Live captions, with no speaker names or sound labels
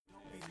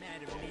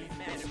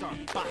Don't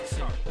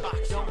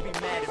be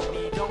mad at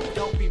me.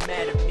 Don't be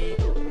mad at me.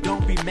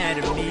 Don't be mad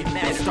at me.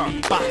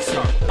 Start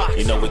boxing.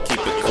 You know we keep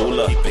it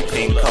cooler, the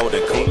king cold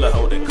and cooler.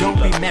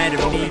 Don't be mad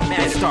at me.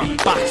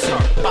 Start boxing.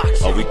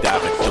 Oh, we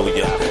diving through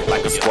ya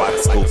like a squad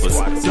of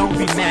scoopers. Don't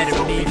be mad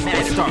at me.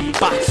 Start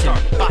boxing.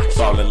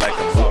 Falling like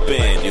a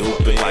hoopin', you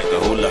hooping like a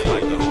hula.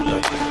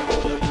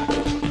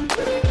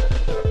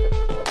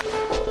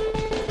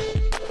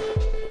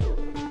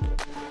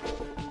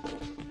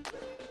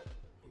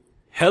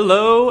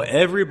 Hello,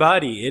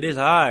 everybody. It is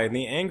I,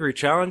 the Angry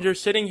Challenger,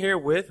 sitting here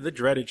with the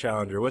Dreaded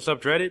Challenger. What's up,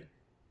 Dreaded?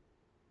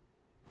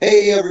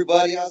 Hey,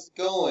 everybody. How's it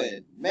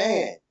going?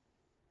 Man,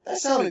 that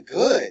sounded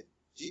good.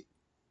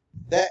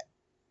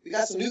 We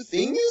got some new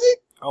theme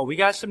music? Oh, we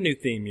got some new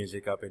theme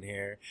music up in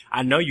here.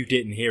 I know you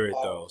didn't hear it,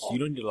 though, so you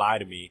don't need to lie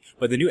to me.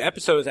 But the new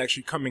episode is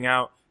actually coming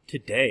out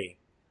today.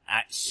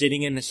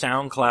 Sitting in the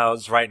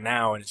SoundClouds right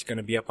now, and it's going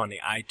to be up on the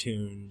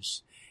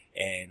iTunes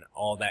and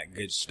all that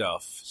good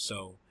stuff.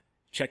 So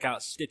check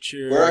out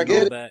Stitcher and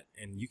all that,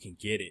 and you can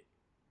get it.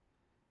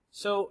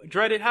 So,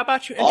 Dreaded, how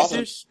about you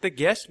introduce the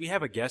guest? We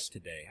have a guest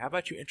today. How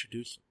about you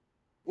introduce him?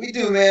 We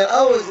do, man. I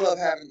always love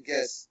having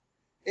guests.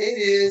 It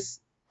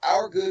is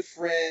our good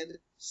friend,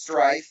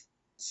 Stryfe.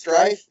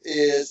 Stryfe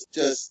is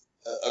just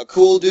a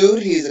cool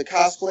dude. He's a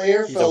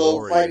cosplayer,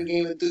 fellow fighting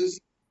game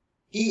enthusiast.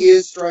 He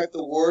is Stryfe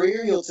the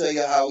Warrior. He'll tell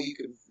you how you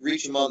can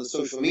reach him on the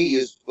social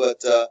medias,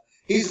 but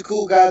he's a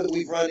cool guy that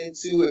we've run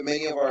into at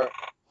many of our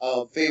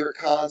favorite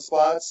con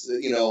spots,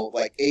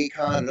 like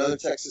A-Con and other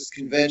Texas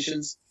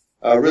conventions.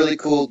 Really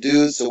cool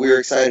dude, so we're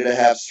excited to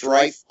have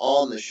Stryfe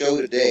on the show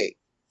today.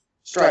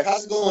 Stryfe,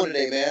 how's it going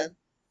today, man?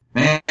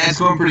 Man, it's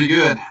going pretty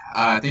good.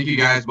 Thank you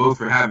guys both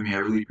for having me. I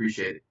really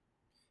appreciate it.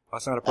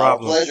 That's not a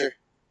problem. Pleasure.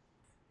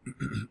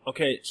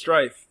 Okay,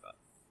 Stryfe,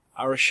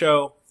 our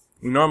show,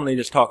 we normally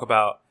just talk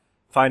about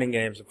fighting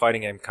games and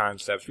fighting game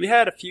concepts. We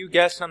had a few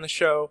guests on the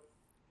show,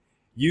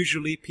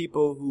 usually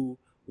people who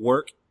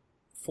work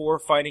for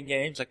fighting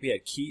games. Like we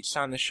had Keats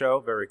on the show,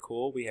 very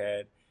cool. We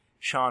had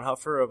Sean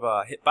Huffer of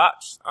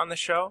Hitbox on the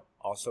show,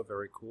 also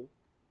very cool.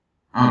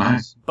 Oh,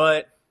 nice.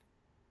 But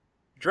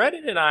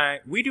Dreaded and I,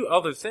 we do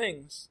other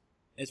things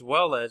as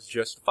well as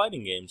just the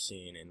fighting game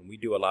scene, and we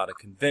do a lot of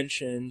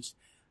conventions.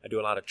 I do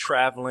a lot of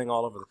traveling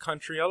all over the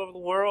country, all over the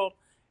world,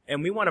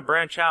 and we want to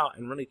branch out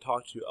and really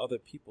talk to other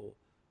people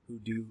who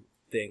do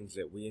things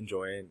that we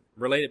enjoy and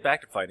relate it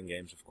back to fighting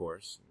games, of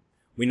course.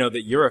 We know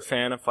that you're a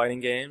fan of fighting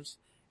games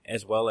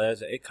as well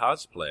as a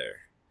cosplayer.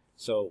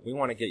 So we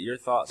want to get your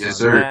thoughts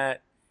on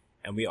that.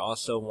 And we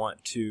also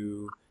want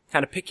to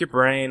kind of pick your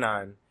brain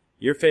on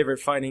your favorite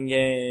fighting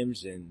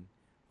games and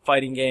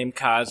fighting game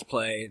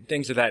cosplay and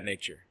things of that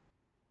nature.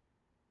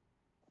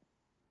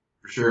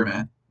 For sure,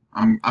 man.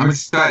 I'm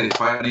excited.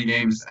 Fighting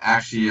games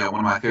actually one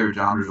of my favorite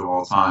genres of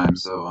all time.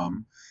 So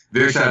I'm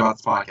very excited about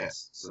this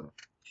podcast. So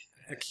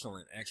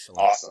excellent.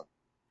 Awesome.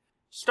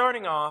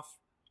 Starting off,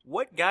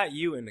 what got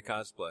you into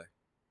cosplay?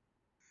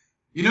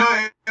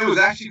 It was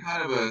actually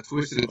kind of a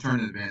twisted turn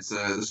of events.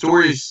 The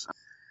stories,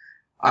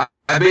 I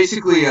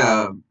basically,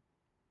 at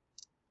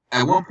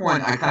one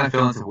point, I kind of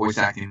fell into voice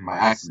acting by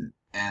accident.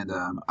 And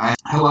I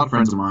had a lot of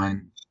friends of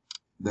mine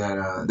that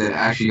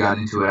actually got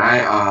into it.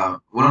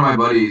 One of my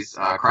buddies,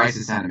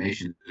 Crisis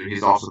Animation,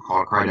 he's also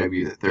called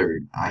CryW the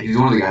Third. He's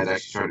one of the guys I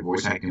actually started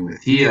voice acting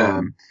with. He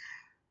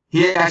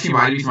actually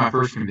invited me to my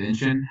first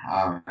convention.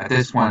 At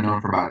this point, I've known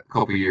him for about a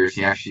couple of years.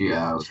 He actually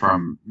was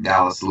from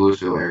Dallas,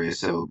 Louisville area.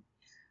 So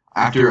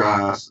after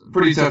a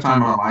pretty tough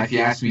time in my life, he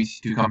asked me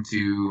to come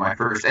to my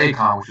first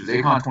A-Con, which was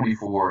A-Con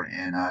 24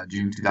 in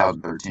June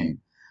 2013.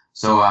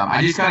 So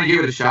I just kind of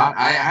gave it a shot.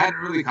 I hadn't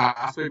really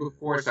cosplayed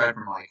before, aside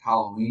from like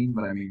Halloween,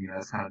 but I mean,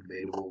 that's kind of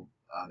debatable.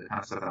 The kind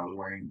of stuff that I was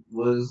wearing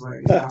was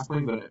like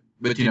cosplay, but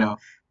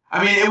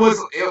I mean,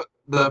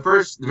 the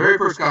very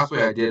first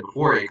cosplay I did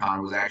before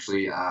A-Con was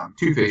actually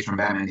Two-Face from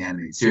Batman the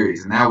Animated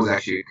Series, and that was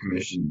actually a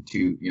commission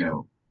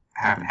to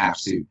half and half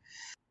suit.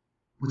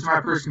 Went to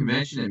my first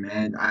convention, and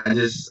man,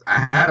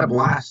 I had a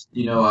blast.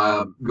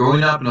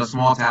 Growing up in a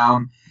small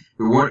town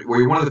where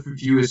you're one of the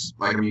fewest,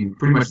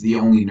 pretty much the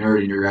only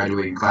nerd in your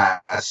graduating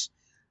class.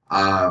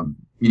 And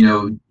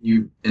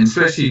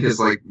especially because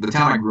the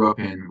town I grew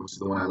up in, which is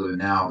the one I live in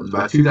now, is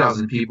about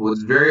 2,000 people.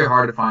 It's very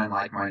hard to find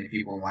like-minded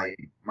people and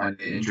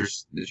like-minded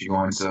interests that you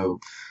go in. So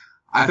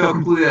I felt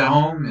completely at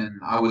home, and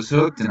I was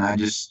hooked, and I've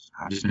just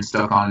been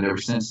stuck on it ever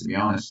since, to be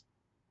honest.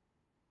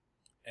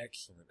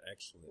 Excellent.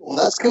 Well,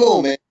 that's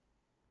cool, man.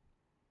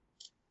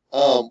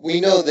 We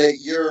know that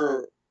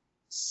your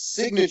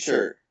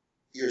signature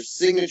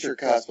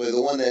cosplay,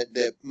 the one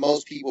that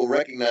most people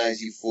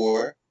recognize you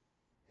for,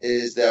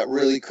 is that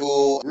really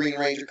cool Green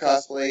Ranger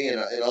cosplay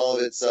and all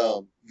of its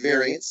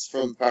variants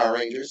from Power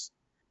Rangers.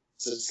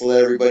 So just to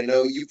let everybody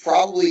know, you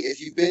probably, if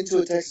you've been to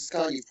a Texas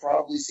Con, you've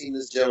probably seen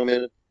this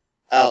gentleman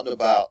out and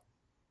about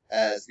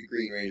as the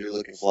Green Ranger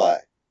looking fly.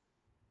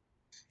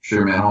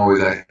 Sure, man. I'm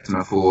always acting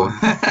a fool.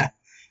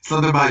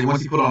 Something about you,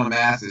 once you put on a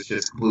mask, it's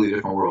just a completely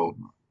different world.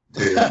 I'll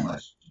tell you that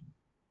much.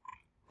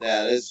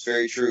 That is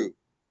very true.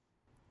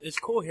 It's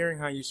cool hearing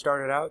how you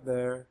started out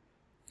there,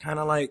 kind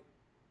of like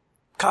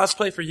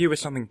cosplay for you is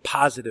something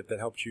positive that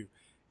helps you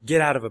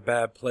get out of a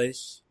bad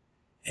place,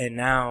 and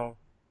now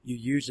you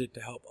use it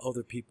to help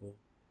other people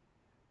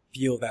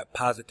feel that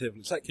positivity.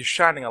 It's like you're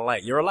shining a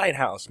light. You're a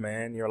lighthouse,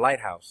 man. You're a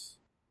lighthouse.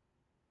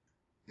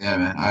 Yeah,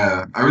 man.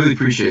 I really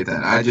appreciate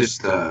that. I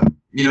just,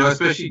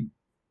 especially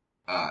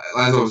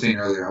as I was saying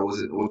earlier, I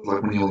was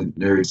like one of the only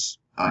nerds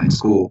in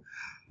school.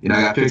 I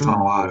got picked on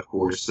a lot, of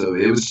course. So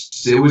it was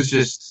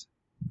just,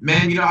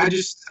 man. I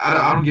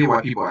don't get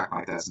why people act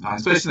like that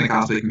sometimes, especially in the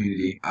cosplay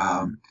community.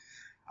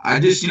 I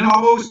just, I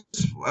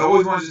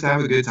always want to just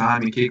have a good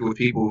time and kick it with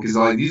people because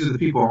like these are the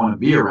people I want to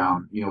be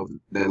around.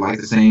 That like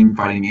the same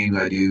fighting games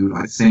I do,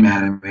 like the same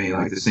anime,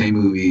 like the same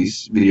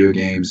movies, video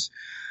games.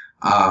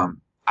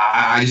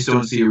 I just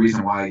don't see a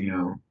reason why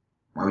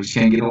why we just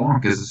can't get along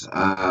because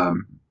I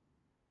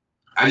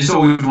just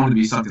always wanted to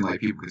be something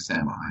like people can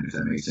stand behind, if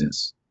that makes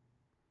sense.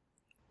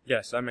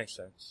 Yes, that makes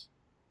sense.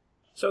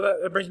 So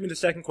that brings me to the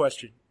second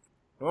question.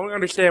 I want to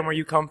understand where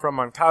you come from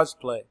on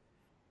cosplay,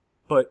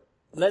 but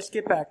let's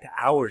get back to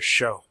our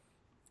show,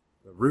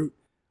 the root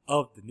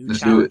of the new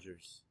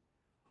challengers.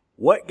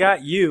 What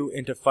got you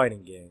into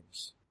fighting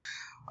games?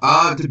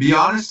 To be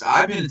honest,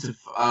 I've been into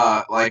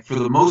for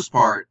the most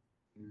part,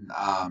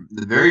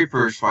 the very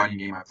first fighting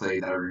game I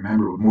played that I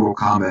remember was Mortal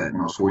Kombat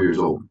when I was 4 years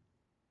old.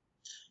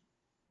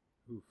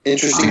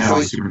 Interesting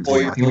choice.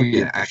 I think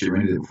we actually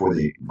rented it before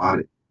they bought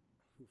it.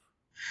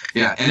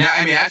 Yeah, and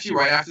I mean, actually,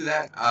 right after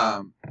that,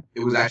 it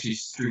was actually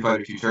Street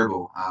Fighter 2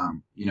 Turbo.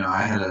 I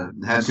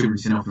had Super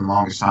Nintendo for the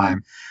longest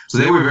time, so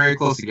they were very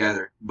close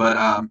together.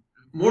 But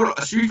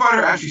Street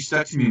Fighter actually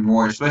stuck to me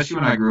more, especially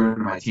when I grew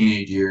into my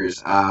teenage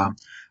years. Of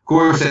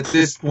course, at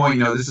this point,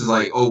 this is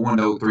like 01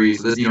 to 03,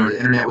 so this, the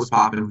internet was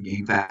popping with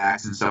game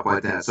packs and stuff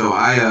like that. So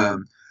I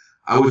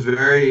was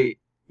very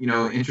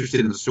interested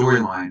in the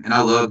storyline, and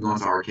I loved going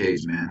to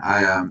arcades, man.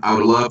 I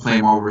would love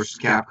playing Marvel vs.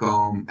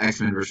 Capcom,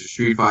 X-Men vs.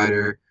 Street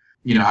Fighter.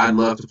 I'd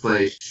love to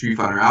play Street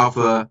Fighter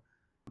Alpha.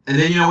 And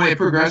then, when it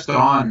progressed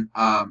on,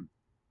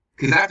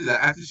 because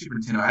after Super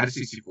Nintendo, I had a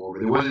 64,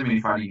 but there wasn't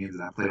many fighting games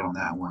that I played on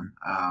that one.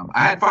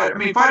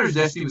 Fighter's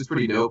Destiny was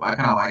pretty dope. I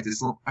kind of liked it.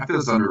 I feel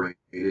it's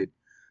underrated.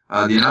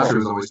 The announcer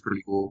was always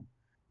pretty cool.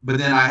 But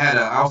then I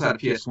also had a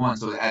PS1,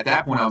 so at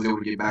that point I was able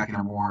to get back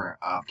into more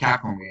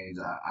Capcom games.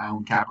 I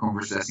owned Capcom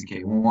vs.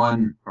 SNK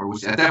 1,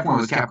 which at that point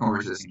was Capcom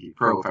vs. SNK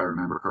Pro, if I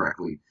remember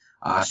correctly.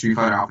 Street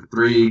Fighter Alpha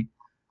 3.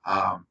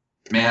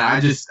 Man,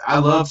 I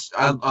love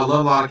a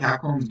lot of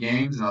Capcom's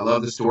games, and I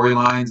love the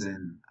storylines,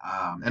 and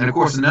of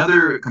course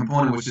another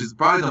component, which is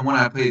probably the one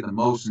I play the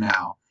most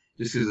now,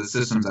 just because of the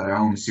systems that I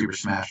own, is Super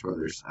Smash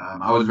Brothers.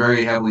 I was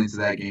very heavily into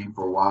that game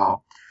for a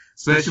while,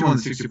 especially when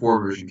the 64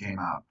 version came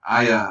out.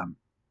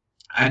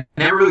 I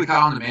never really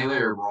caught on to Melee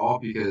or Brawl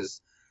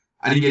because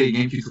I didn't get a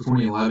GameCube until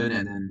 2011,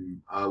 and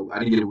then I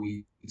didn't get a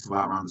Wii until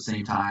about around the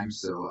same time.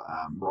 So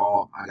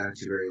Brawl I got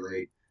into very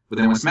late. But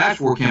then when Smash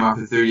 4 came out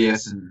for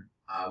 3DS and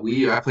Wii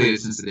U, I played it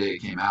since the day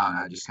it came out, and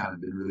I just kind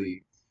of been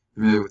really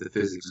familiar with the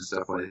physics and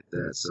stuff like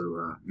that.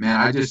 So man,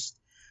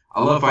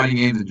 I love fighting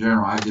games in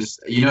general. And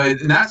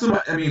that's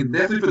what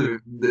definitely for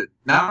the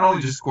not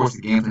only just of course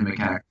the gameplay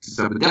mechanics and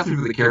stuff, but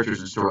definitely for the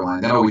characters and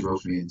storyline. That always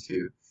ropes me in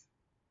too.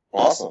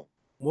 Awesome.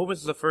 What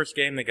was the first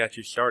game that got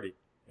you started?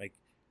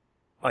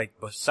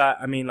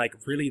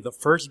 Really the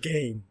first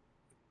game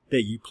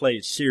that you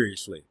played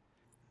seriously.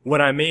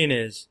 What I mean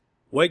is,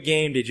 what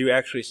game did you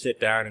actually sit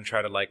down and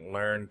try to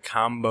learn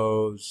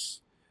combos,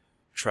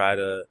 try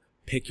to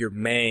pick your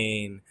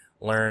main,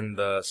 learn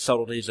the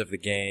subtleties of the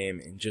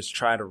game, and just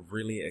try to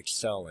really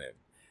excel in?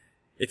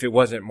 If it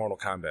wasn't Mortal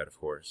Kombat, of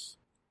course.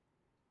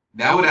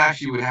 That would have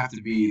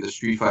to be the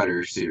Street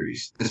Fighter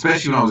series,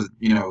 especially when I was,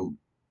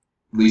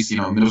 at least,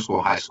 middle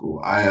school, high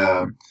school.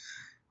 I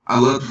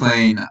loved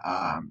playing,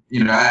 I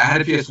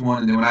had a PS1,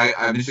 and then when I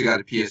eventually got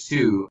a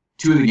PS2,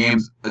 three of the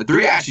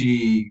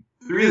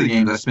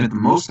games I spent the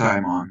most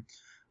time on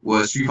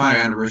was Street Fighter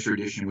Anniversary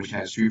Edition, which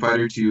had Street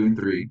Fighter 2 and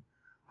 3,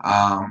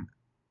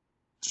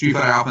 Street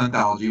Fighter Alpha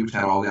Anthology, which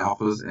had all the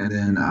alphas, and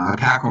then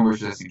Capcom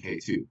vs.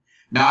 SNK 2.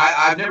 Now,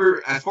 I've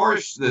never, as far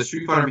as the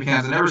Street Fighter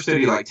mechanics, I never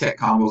studied tech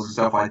combos and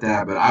stuff like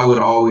that, but I would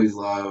always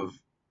love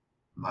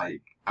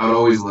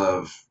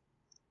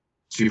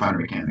Street Fighter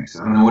mechanics.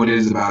 I don't know what it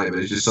is about it, but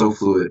it's just so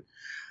fluid.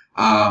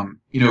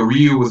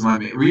 Ryu was my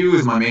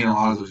main in a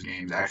lot of those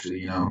games,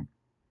 actually.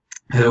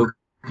 Hadouken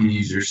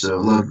user, so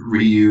love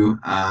Ryu.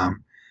 Of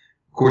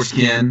course,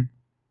 Ken.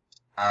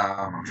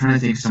 I'm trying to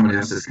think of somebody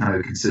else that's kind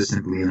of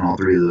consistently in all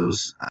three of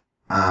those.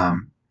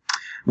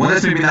 One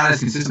that's maybe not as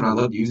consistent, I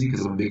love using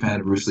because I'm a big fan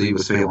of Bruce Lee,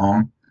 was Fei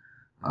Long.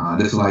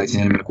 This liked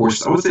him, and of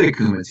course, I would say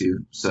Akuma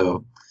too.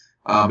 So,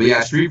 but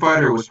yeah, Street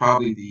Fighter was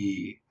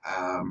probably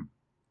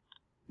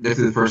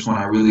definitely the first one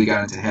I really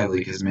got into heavily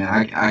because, man,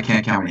 I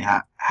can't count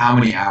how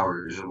many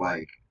hours of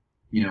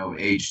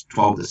age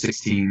 12 to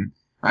 16,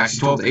 or actually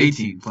 12 to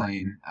 18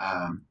 playing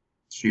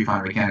Street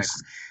Fighter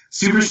mechanics.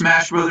 Super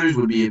Smash Brothers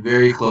would be a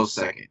very close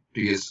second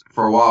because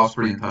for a while I was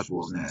pretty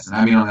untouchable as NES, and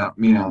I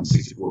mean on the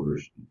 64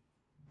 version.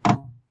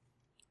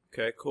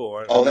 Okay,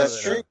 cool. Oh,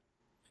 that's true.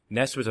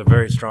 Ness was a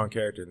very strong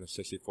character in the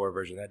 64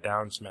 version. That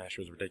down smash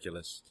was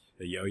ridiculous.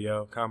 The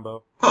yo-yo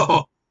combo.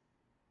 Oh,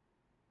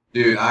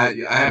 dude,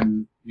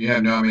 you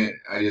have no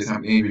idea how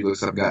many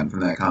looks I've gotten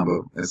from that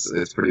combo.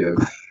 It's pretty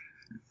ugly.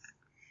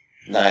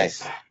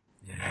 Nice.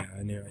 Yeah,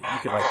 I knew you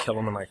could like kill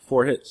him in like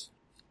 4 hits.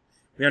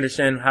 We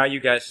understand how you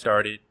guys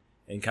started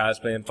in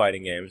cosplay and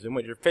fighting games, and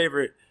what your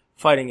favorite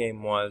fighting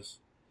game was.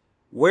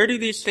 Where do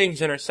these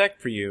things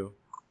intersect for you?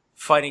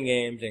 Fighting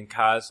games and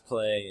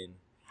cosplay, and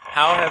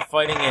how have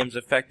fighting games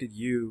affected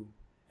you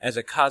as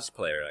a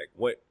cosplayer? Like,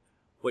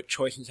 what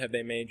choices have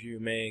they made you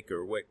make,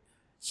 or what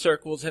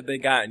circles have they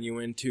gotten you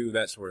into,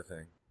 that sort of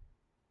thing?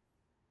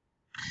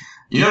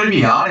 You know, to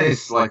be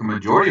honest, like a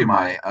majority of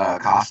my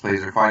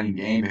cosplays are fighting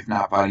game, if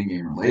not fighting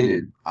game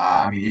related.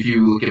 I mean, if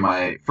you look at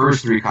my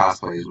first 3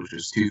 cosplays, which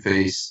was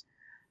Two-Face,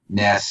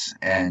 Ness,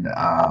 and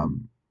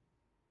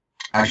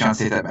actually, I'll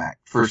take that back.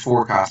 First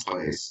 4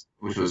 cosplays,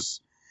 which was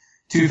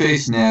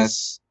Two-Face,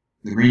 Ness,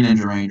 the Green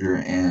Ninja Ranger,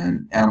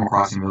 and Animal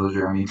Crossing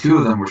Villager. I mean, 2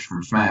 of them were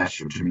from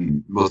Smash, which I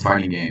mean, both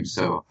fighting games.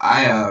 So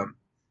I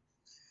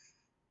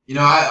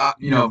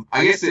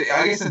guess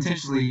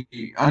unintentionally,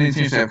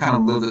 I've kind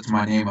of lived up to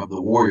my name of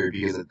the Warrior,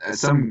 because at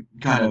some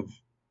kind of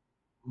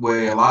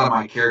way, a lot of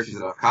my characters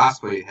that I've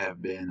cosplayed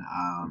have been,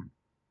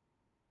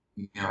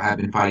 have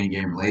been fighting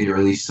game related, or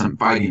at least some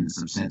fighting in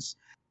some sense.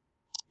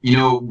 You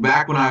know,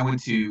 back when I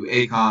went to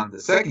A-Kon the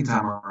second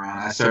time around,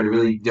 I started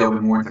really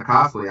delving more into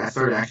cosplay. I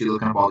started actually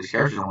looking up all these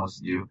characters I wanted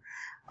to do.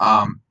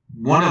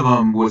 One of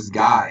them was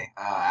Guy.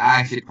 I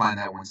actually planned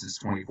that one since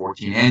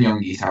 2014, and Young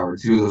Geese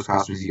Howard, 2 of those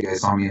cosplays you guys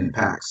saw me in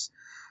PAX.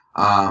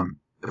 For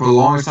the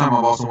longest time,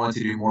 I've also wanted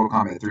to do Mortal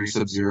Kombat 3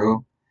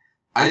 Sub-Zero.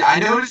 I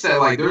noticed that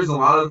like there's a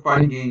lot of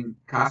fighting game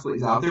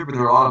cosplays out there, but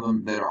there are a lot of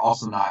them that are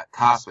also not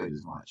cosplayed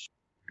as much.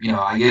 You know,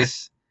 I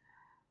guess,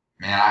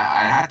 man,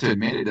 I have to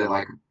admit it that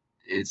like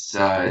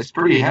it's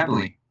pretty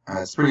heavily.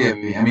 It's pretty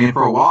heavy. I mean,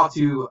 for a while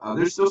too,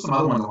 there's still some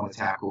other ones I want to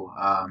tackle.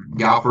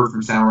 Galford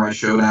from Samurai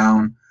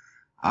Showdown.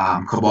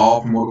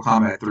 Cabal from Mortal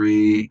Kombat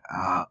 3,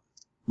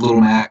 Little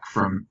Mac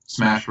from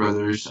Smash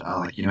Brothers,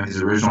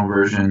 his original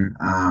version.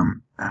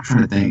 I'm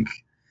trying to think.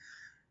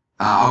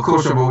 Of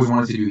course, I've always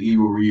wanted to do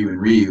Evil Ryu and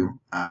Ryu.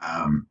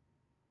 And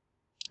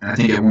I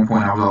think at one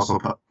point I was also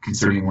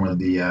considering one of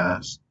the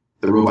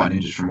robot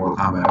ninjas from Mortal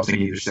Kombat. I was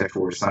thinking either Sect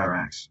 4 or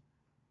Cyrax.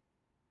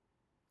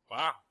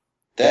 Wow.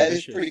 That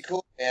is pretty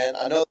cool, man.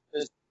 I know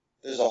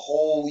there's a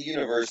whole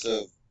universe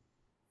of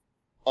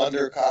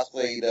under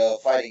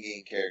cosplayed fighting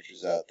game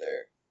characters out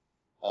there.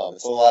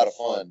 It's a lot of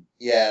fun.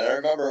 Yeah, and I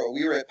remember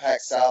we were at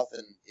PAX South,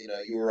 and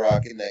you were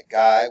rocking that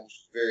Guy, which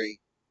was very,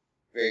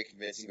 very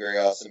convincing, very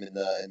awesome, in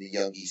the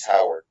Young Geese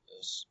Howard. It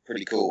was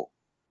pretty cool.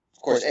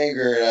 Of course,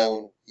 Anger and I,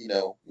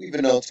 we've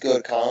been known to go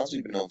to cons,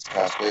 we've been known to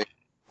cosplay.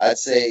 I'd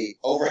say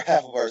over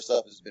half of our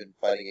stuff has been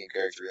fighting game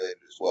character related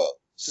as well.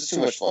 It's just too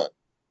much fun.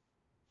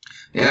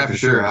 Yeah, for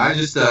sure. I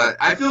just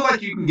I feel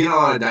like you can get a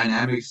lot of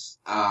dynamics.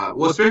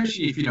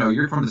 Especially if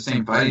you're from the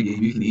same fighting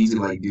game, you can easily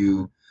like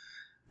do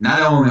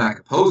not only like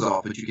a pose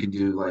off, but you can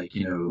do like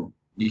you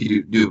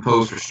can do a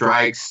pose for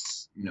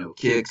strikes,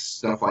 kicks,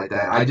 stuff like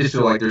that. I just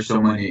feel like there's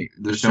so many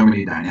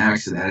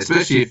dynamics to that,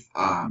 especially if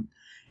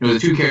the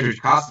 2 characters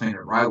cosplaying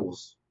are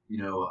rivals.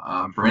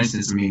 For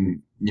instance, I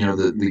mean,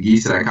 the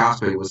geese that I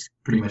cosplayed was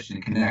pretty much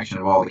in connection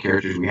of all the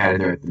characters we had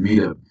there at the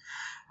meetup.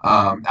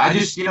 I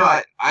just,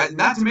 I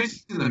not to mention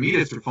the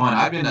meetups are fun.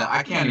 I've been to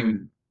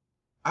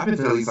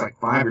at least like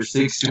 5 or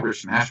 6 Super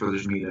Smash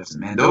Brothers meetups, and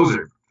man, those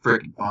are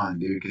freaking fun,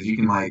 dude. Because you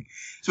can like,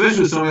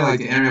 especially with so many like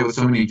the internet with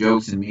so many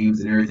jokes and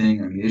memes and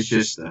everything. I mean, it's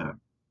just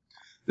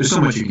there's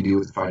so much you can do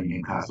with the fighting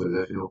game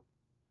cosplays, I feel.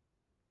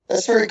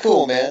 That's very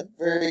cool, man.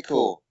 Very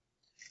cool.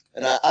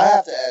 And I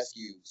have to ask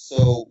you,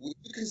 so would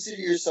you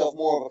consider yourself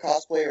more of a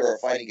cosplayer or a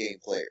fighting game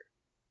player?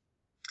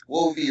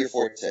 What would be your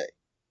forte?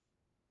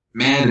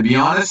 Man, to be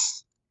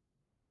honest,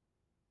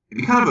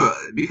 it'd be kind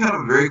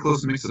of a very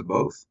close mix of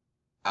both.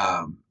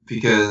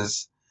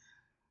 Because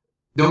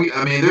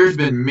there's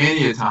been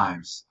many a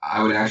times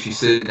I would actually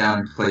sit down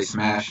and play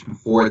Smash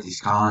before at these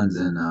cons,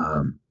 and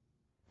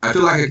I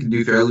feel like I could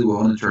do fairly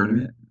well in the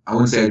tournament. I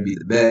wouldn't say I'd be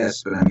the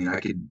best, but I mean, I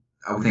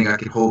would think I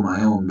could hold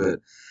my own. But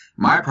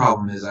my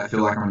problem is I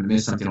feel like I'm going to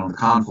miss something on the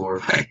con floor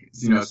if I,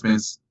 spend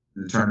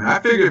the tournament. I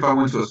figured if I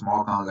went to a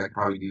small con, I could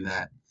probably do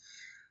that.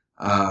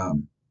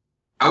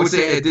 I would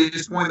say at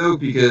this point, though,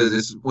 because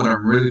it's what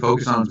I'm really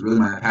focused on, is really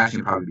my passion,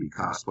 would probably be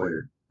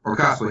cosplayer, or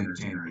cosplay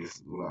entertainer, I guess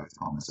is what I like to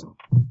call myself.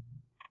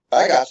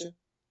 I got you.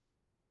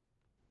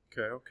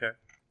 Okay.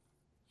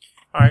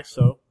 All right,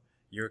 so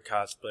you're a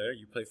cosplayer.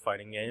 You play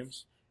fighting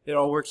games. It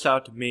all works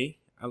out to me.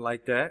 I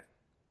like that.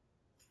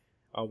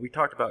 We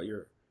talked about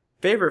your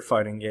favorite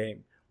fighting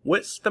game.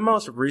 What's the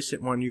most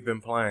recent one you've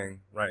been playing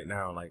right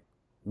now? Like,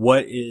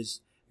 what is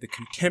the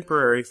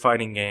contemporary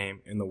fighting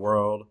game in the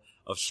world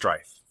of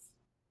Stryfe?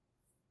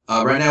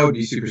 Right now it would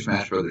be Super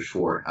Smash Brothers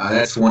 4.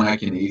 That's one I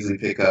can easily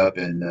pick up,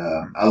 and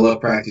I love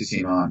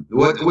practicing on.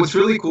 What's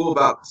really cool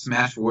about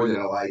Smash 4 that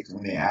I liked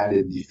when they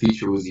added the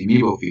feature was the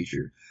Amiibo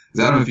feature.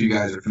 Because I don't know if you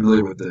guys are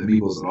familiar with the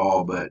Amiibos at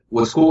all, but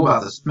what's cool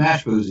about the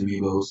Smash Brothers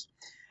Amiibos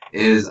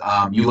is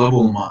you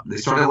level them up. They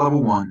start at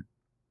level 1,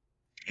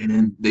 and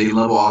then they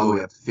level all the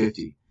way up to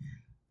 50.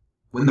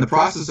 When the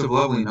process of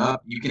leveling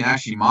up, you can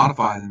actually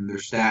modify them, their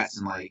stats,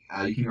 and like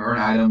you can earn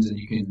items, and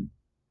you can,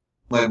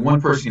 like,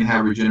 one person can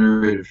have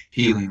regenerative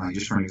healing, like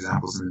just for an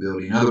example, some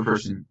ability. Another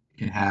person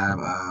can have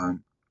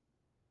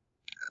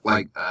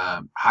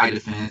high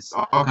defense,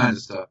 all kinds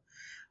of stuff.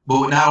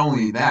 But not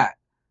only that,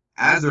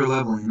 as they're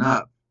leveling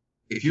up,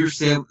 if you're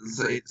say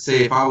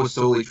if I was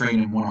solely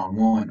training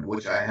one-on-one,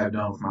 which I have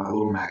done with my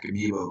little Mac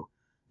amiibo,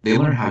 they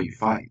learn how you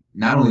fight.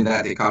 Not only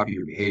that, they copy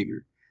your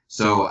behavior.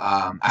 So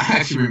I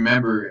actually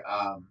remember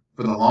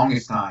for the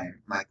longest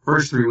time, like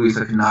first 3 weeks,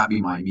 I could not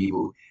be my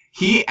amiibo.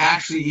 He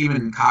actually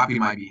even copied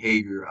my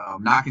behavior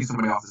of knocking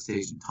somebody off the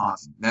stage and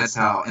taunting. That's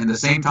how, and the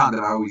same taunt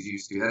that I always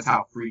used to. That's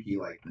how freaky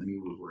like the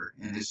amiibos were.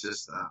 And it's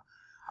just,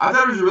 I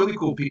thought it was a really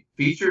cool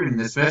feature,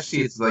 and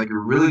especially it's like a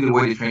really good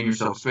way to train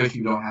yourself, especially if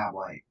you don't have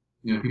like,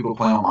 people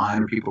play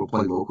online or people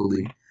play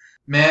locally.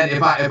 Man,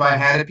 if I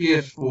had a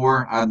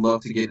PS4, I'd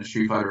love to get in a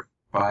Street Fighter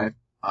 5.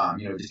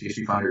 Just because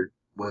Street Fighter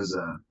was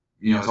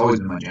it's always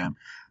been my jam.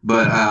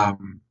 But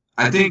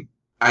I think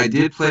I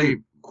did play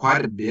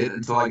quite a bit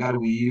until I got a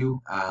Wii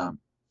U.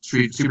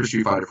 Super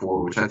Street Fighter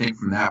 4, which I think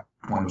from that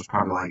point was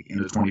probably like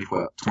into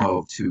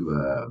 2012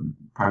 to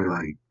probably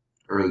like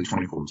early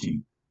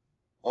 2014.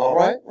 All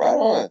right, right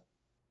on.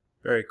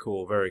 Very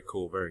cool, very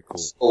cool, very cool.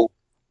 So,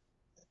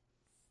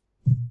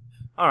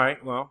 All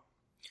right, well,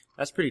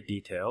 that's pretty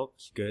detailed.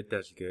 It's good,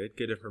 that's good.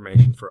 Good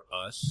information for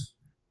us.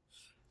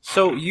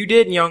 So you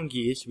did Young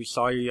Geese. We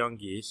saw your Young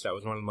Geese. That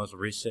was one of the most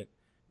recent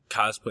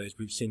cosplays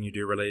we've seen you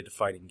do related to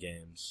fighting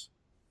games.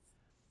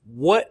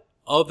 What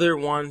other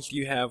ones do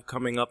you have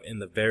coming up in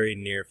the very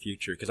near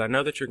future? Because I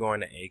know that you're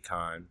going to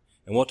A-Kon,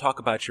 and we'll talk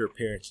about your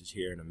appearances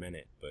here in a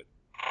minute. But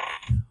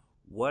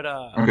what's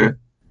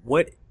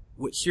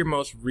your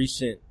most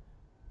recent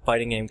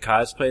fighting game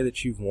cosplay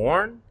that you've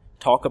worn?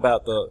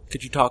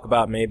 Could you talk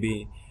about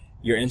maybe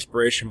your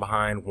inspiration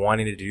behind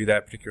wanting to do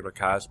that particular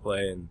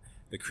cosplay and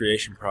the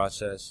creation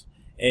process,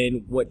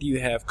 and what do you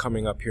have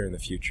coming up here in the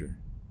future?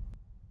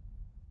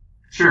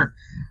 Sure.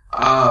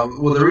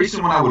 Well, the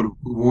recent one I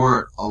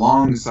wore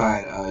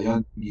alongside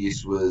Young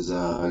Geese was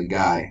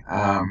Guy.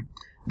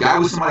 Guy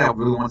was somebody I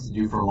really wanted to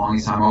do for a long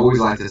time. I always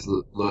liked this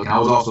look, and I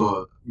was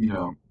also,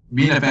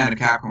 being a fan of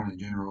Capcom in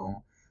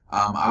general,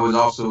 I was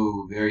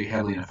also very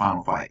heavily in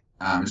Final Fight,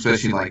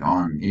 especially like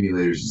on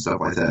emulators and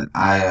stuff like that.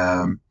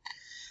 I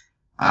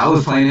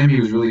was playing him. He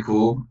was really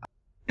cool.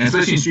 And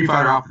especially in Street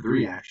Fighter Alpha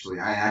 3, actually.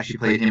 I actually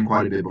played him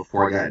quite a bit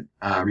before I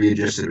got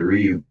readjusted to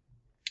Ryu.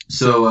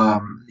 So,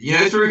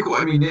 it's really cool.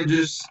 I mean,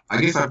 ninjas, I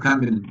guess I've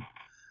kind of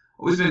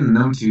always been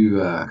known to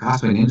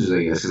cosplay ninjas,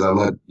 I guess, because I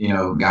let,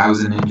 Guy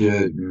was a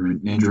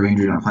Ninja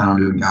Ranger, and I plan on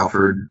doing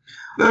Galford.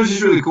 That was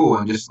just really cool,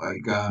 and just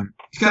like,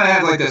 he kind of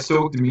had like that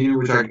stoic demeanor,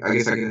 which I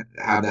guess I could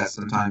have that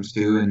sometimes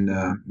too, and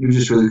it was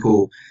just really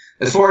cool.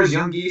 As far as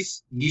Young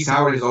Geese, Geese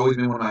Howard has always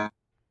been one of my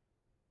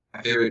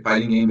favorite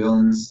fighting game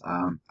villains.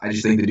 I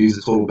just think the dude's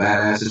a total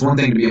badass. It's one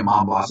thing to be a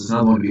mob boss, it's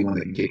another one to be one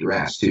that can kick your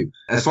ass too.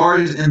 As far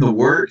as in the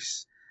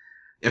works,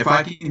 if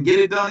I can get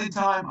it done in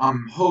time,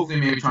 I'm hopefully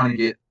maybe trying to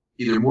get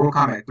either Mortal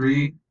Kombat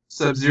 3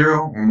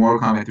 Sub-Zero or Mortal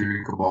Kombat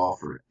 3 Cabal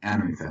for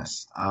Anime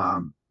Fest.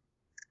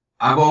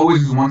 I've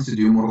always wanted to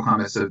do Mortal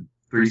Kombat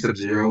 3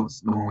 Sub-Zero,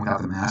 the one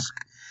without the mask.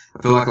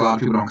 I feel like a lot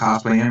of people don't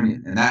cosplay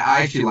him, and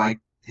I actually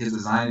like his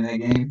design in that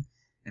game.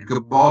 And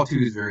Cabal 2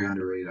 is very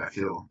underrated, I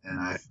feel. And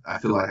I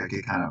feel like I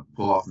could kind of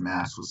pull off the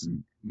mask with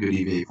some good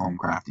EVA foam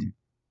crafting.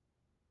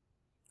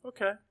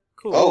 Okay,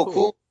 cool. Oh,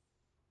 cool.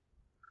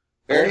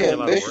 Very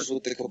ambitious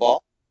with the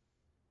Cabal.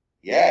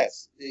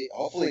 Yes.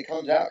 Hopefully it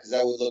comes out, because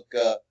that would look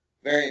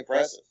very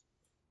impressive.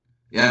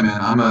 Yeah, man,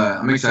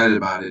 I'm excited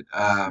about it.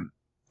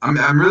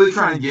 I'm really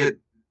trying to get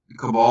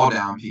Cabal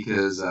down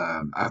because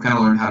I've kind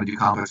of learned how to do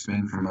complex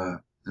spin from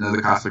another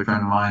cosplay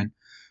friend of mine.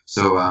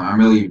 So I'm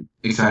really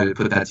excited to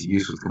put that to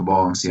use with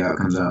Cabal and see how it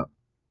comes out.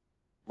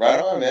 Right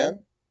on,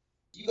 man.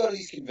 You go to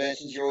these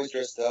conventions, you're always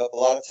dressed up. A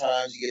lot of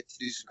times you get to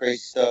do some crazy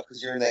stuff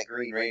because you're in that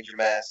Green Ranger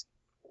mask.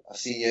 I've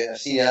seen you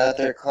out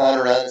there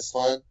clowning around. It's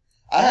fun.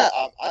 I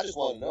just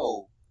want to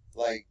know,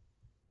 like,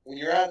 when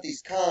you're out at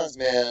these cons,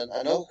 man,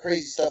 I know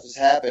crazy stuff has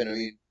happened. I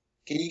mean,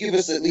 can you give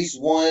us at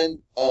least one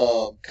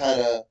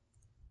kind of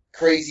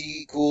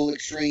crazy, cool,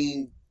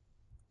 extreme,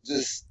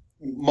 just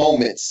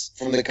moments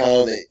from the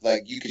con that,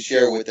 like, you could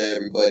share with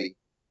everybody?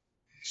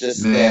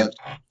 Just man,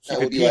 that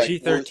would be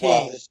PG-13.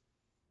 Like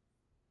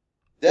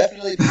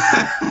definitely. No,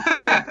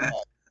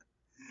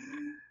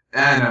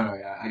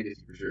 yeah, I get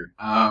you for sure.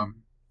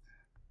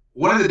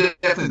 One of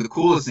definitely the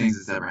coolest things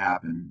that's ever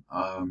happened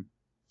while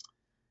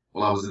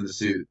I was in the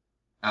suit.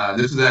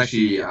 This was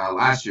actually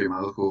last year, my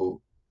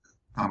local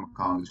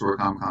Comic-Con, Victoria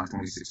Comic-Con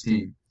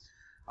 2016.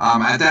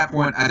 At that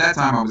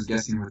time, I was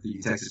guesting with the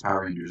Texas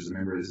Power Rangers. I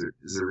remember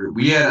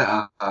we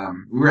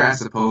were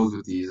asked to pose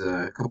with these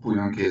couple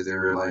young kids. They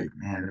were like,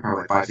 man, they're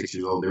probably like 5-6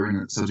 years old. They were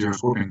in Sub-Zero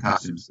Scorpion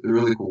costumes. They were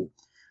really cool.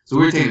 So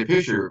we were taking a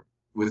picture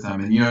with them,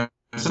 and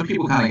some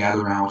people kind of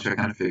gathered around, which I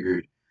kind of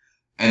figured.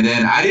 And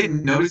then I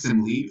didn't notice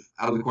him leave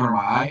out of the corner of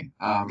my eye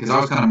because I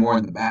was kind of more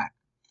in the back.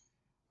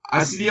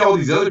 I see all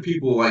these other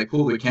people like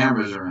pull their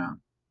cameras around.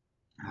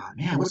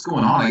 Man, what's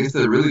going on? I guess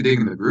they're really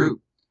digging the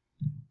group.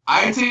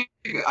 I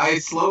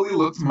slowly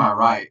looked to my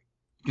right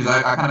because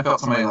I kind of felt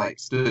somebody like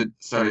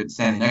started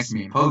standing next to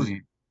me and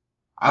posing.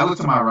 I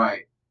looked to my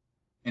right,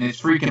 and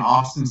it's freaking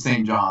Austin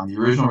St. John, the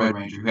original Red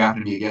Ranger, who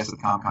happened to be a guest at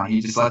the Comic Con. He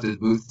just left his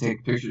booth to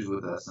take pictures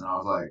with us, and I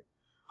was like,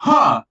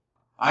 huh,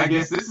 I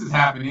guess this is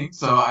happening.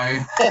 So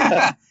I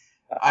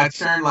I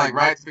turned like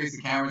right to face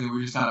the cameras, and we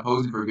were just kind of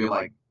posing for a good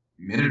like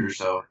minute or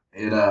so.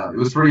 It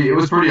was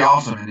pretty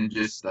awesome, and it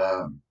just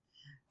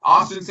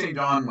Austin St.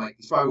 John, like,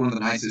 he's probably one of the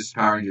nicest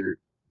Power Ranger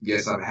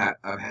guests I've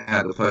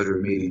had the pleasure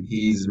of meeting.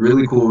 He's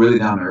really cool, really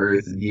down to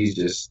earth, and he's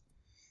just,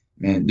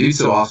 man, dude's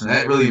so awesome.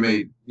 That really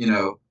made,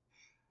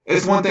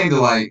 it's one thing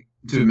to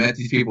have met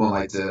these people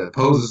and to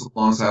pose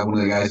alongside one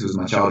of the guys who was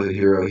my childhood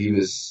hero. He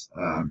was,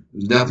 it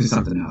was definitely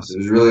something else. It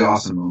was a really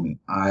awesome moment.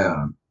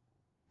 I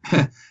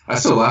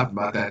still laugh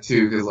about that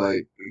too, because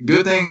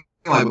good thing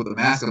with the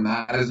mask, I'm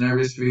not as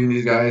nervous for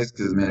these guys,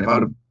 because man, if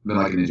I'd have been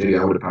in a JD,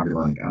 I would have probably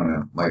I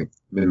don't know,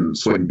 been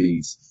sweating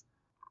beads.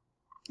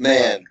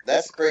 Man,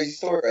 that's a crazy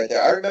story right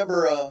there. I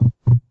remember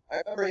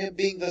him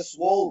being the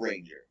Swole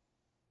Ranger.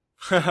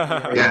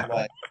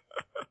 Yeah.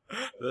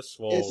 The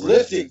Swole It's Ranger.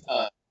 lifting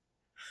time.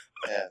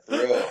 Yeah, for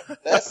real.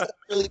 That's a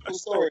really cool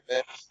story,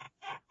 man.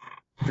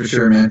 For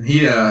sure, man.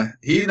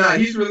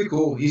 He's really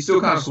cool. He's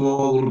still kind of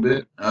slow a little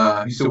bit.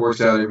 He still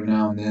works out every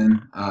now and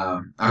then.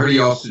 I heard he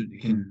also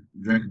can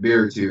drink a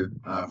beer or two,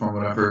 from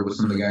what I've heard with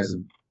some of the guys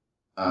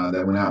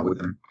that went out with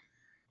him.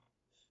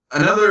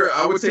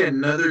 I would say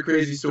another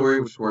crazy story,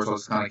 which of course I'll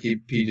just kind of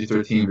keep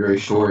PG-13 very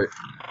short.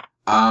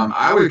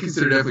 I would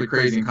consider definitely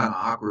crazy and kind of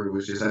awkward,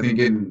 was just, I think,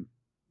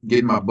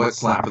 getting my butt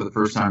slapped for the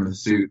first time in the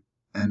suit.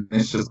 And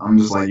I'm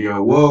just like,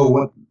 yo, whoa,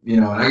 what,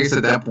 and I guess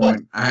at that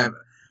point, I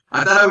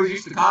thought I was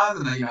used to cons,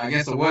 and I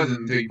guess I wasn't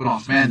until you put on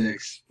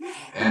spandex.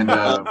 And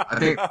I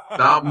think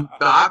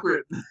the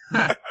awkward,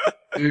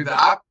 dude, the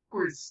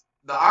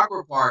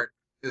awkward part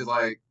is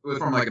it was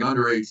from an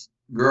underage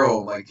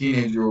girl,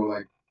 teenage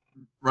girl,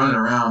 running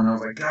around. And I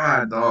was like,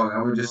 God, dog,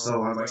 I was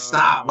like,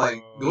 stop,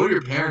 go to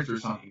your parents or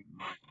something.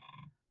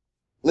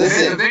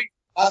 Listen, it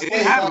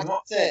didn't happen.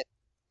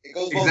 It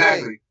goes both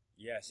Exactly. ways.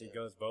 Yes, it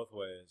goes both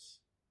ways.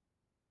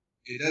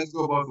 It does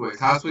go both ways.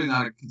 Cosplay is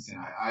not a consent.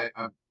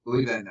 I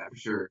believe that for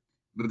sure.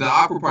 But the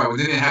awkward part was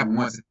it didn't happen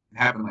once. It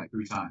happened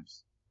 3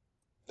 times.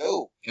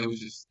 No. It was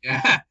just,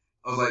 I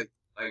was like,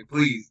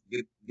 please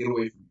get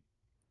away from me.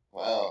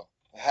 Wow.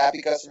 A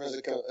happy customer is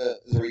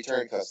a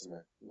return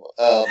customer.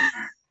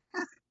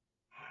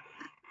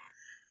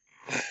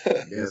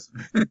 Yes.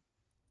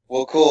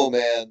 Well, cool,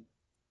 man.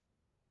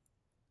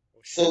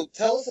 So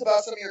tell us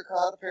about some of your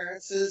con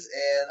appearances,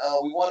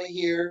 and we want to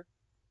hear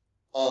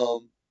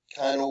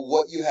kind of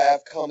what you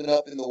have coming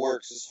up in the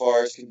works as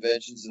far as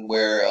conventions and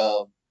where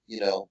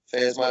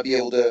fans might be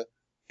able to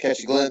catch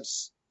a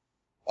glimpse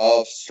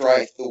of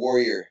Stryfe the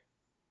Warrior.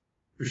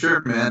 For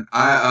sure, man.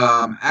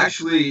 I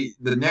actually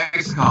the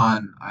next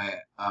con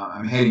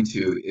I'm heading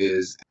to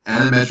is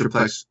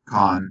Animetroplex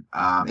Con.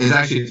 It's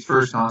actually his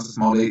first con. It's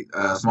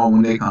a small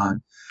one-day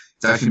con.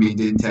 It's actually being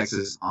did in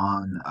Texas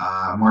on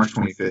March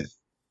 25th.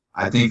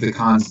 I think the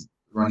con's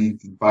running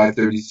from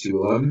 5:30 to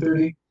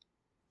 11:30.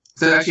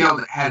 So it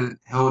actually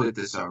held at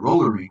this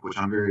roller rink, which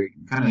I'm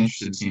kind of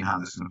interested in seeing how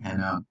this is going to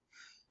pan out.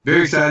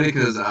 Very excited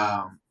because,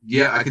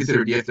 I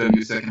consider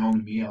DFW second home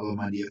to me. I love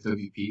my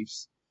DFW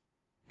peeps.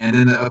 And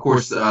then, of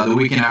course, the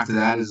weekend after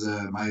that is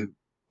my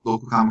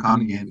local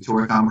Comic-Con again,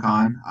 Victoria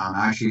Comic-Con. I'm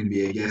actually going to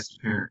be a guest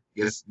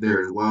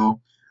there as well.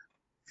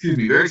 Excuse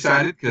me, very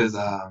excited because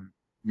I'm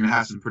going to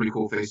have some pretty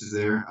cool faces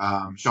there.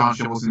 Sean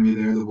Schimmel's going to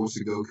be there, the voice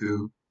of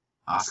Goku.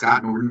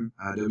 Scott Norton,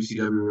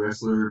 WCW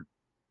wrestler.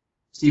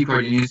 Steve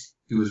Cardenas,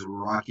 who was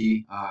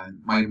Rocky,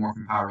 Mighty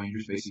Morphin Power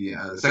Rangers, basically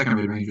the second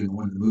Red Ranger and the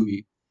one in the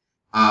movie.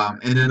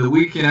 And then the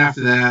weekend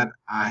after that,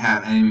 I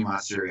have Anime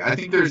Monastery. I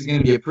think there's going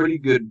to be a pretty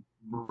good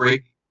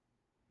break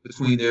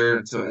between there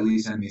until at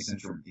least Anime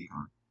Central and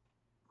Econ.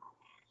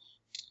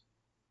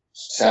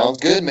 Sounds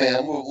good,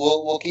 man.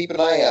 We'll keep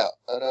an eye out.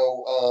 I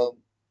know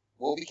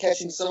we'll be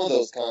catching some of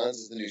those cons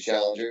as the new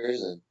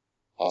challengers and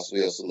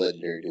possibly also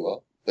Legendary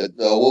Duo. But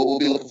we'll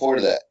be looking forward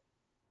to that.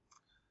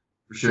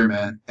 For sure,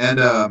 man. And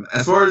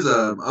as far as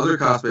other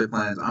cosplay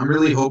plans, I'm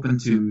really hoping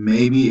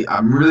to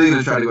I'm really going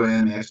to try to go to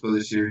Anime Expo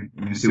this year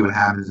and see what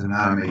happens, and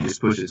I may just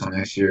push it till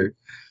next year.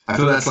 I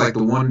feel that's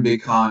the one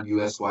big con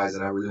US-wise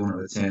that I really want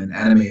to attend,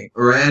 anime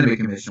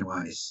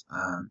convention-wise,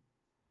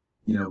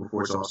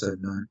 before it's all said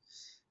and done,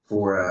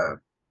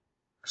 for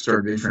Star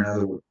Adventure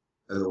and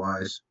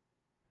otherwise.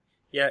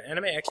 Yeah,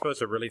 Anime Expo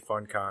is a really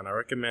fun con. I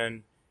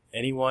recommend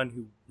anyone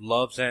who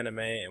loves anime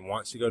and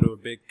wants to go to a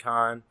big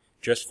con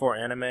just for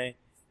anime,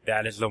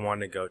 that is the one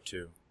to go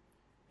to.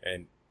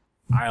 And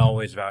I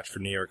always vouch for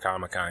New York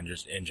Comic Con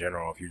just in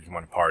general if you just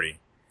want to party.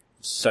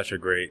 It's such a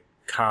great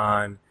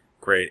con,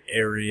 great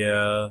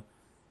area,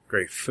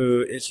 great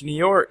food. It's New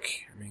York.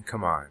 I mean,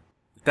 come on.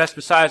 But that's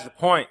besides the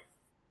point.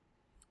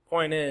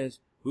 Point is,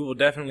 we will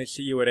definitely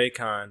see you at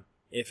A-Kon,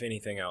 if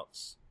anything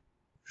else.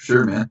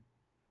 Sure, man.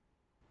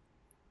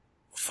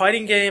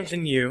 Fighting games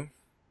and you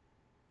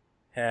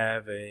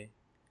have a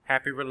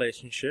happy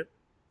relationship.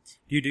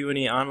 Do you do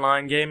any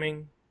online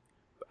gaming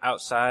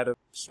outside of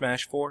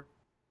Smash 4?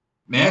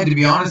 Man, to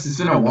be honest, it's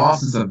been a while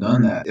since I've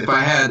done that. If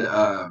I had,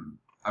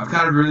 I've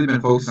kind of really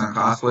been focused on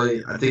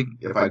cosplay. I think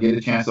if I get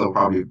a chance, I'll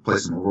probably play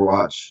some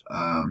Overwatch.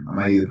 I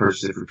might either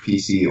purchase it for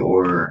PC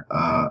or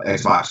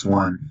Xbox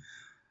One.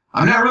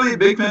 I'm not really a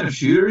big fan of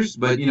shooters,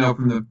 but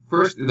from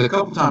the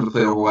couple times I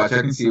played Overwatch,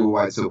 I can see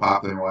why it's so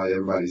popular and why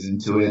everybody's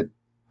into it.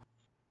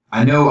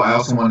 I know I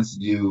also wanted to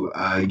do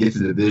get to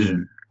the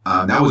Division.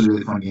 That was a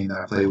really fun game that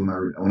I played when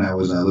I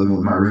was living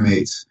with my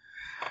roommates.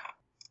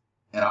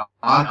 And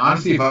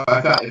honestly,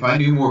 if I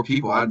knew more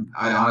people, I'd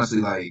honestly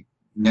like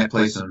net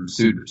play some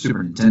Super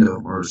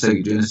Nintendo or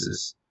Sega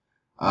Genesis.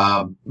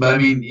 But I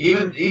mean,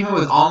 even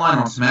with online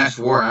on Smash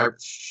 4,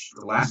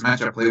 the last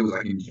match I played was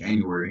like in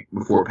January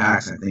before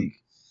PAX, I think.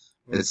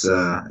 It's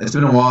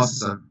been a while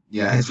since I've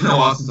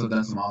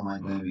done some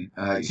online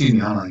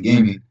gaming. Online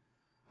gaming.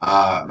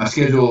 My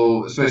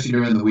schedule, especially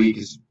during the week,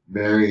 is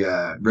very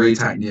very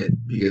tight knit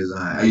because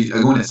I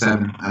go in at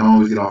 7. I don't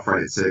always get off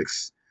right at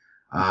 6.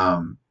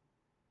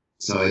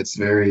 So it's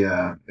very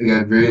I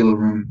got very little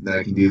room that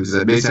I can do because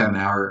I basically have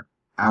an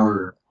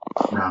hour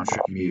round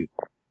trip commute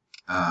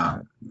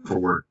for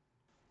work.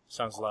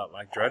 Sounds a lot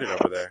like Dreaded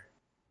over there.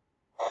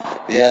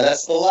 Yeah,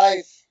 that's the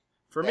life.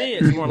 For me,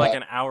 it's more like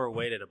an hour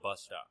wait at a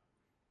bus stop.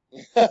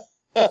 Yeah,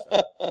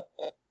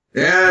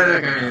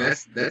 I mean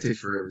that takes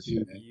forever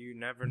too. Man. You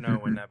never know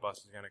when that bus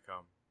is gonna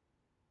come.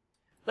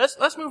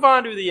 Let's move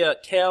on to the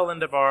tail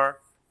end of our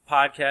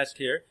podcast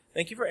here.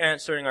 Thank you for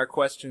answering our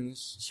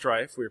questions,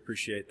 Stryfe. We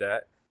appreciate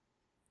that.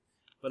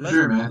 But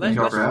Sure, man. Thank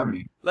you all for having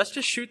me. Let's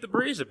just shoot the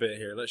breeze a bit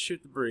here. Let's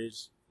shoot the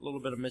breeze. A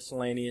little bit of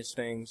miscellaneous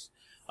things.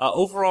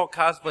 Overall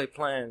cosplay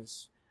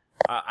plans.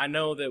 I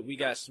know that we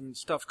got some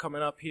stuff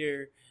coming up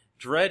here.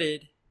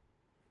 Dreaded.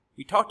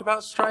 We talked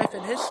about Stryfe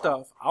and his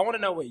stuff. I want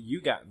to know what you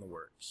got in the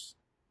works.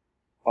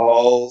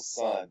 Oh,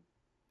 son.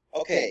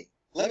 Okay,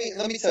 let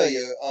me tell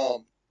you.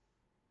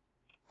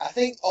 I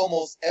think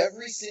almost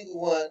every single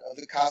one of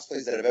the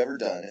cosplays that I've ever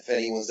done, if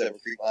anyone's ever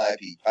creeped my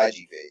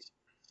IG page,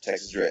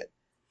 Texas Dread,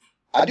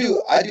 I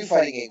do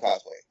fighting game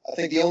cosplay. I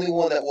think the only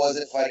one that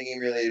wasn't fighting game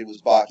related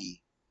was Baki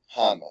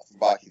Hanma from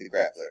Baki the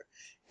Grappler,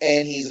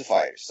 and he's a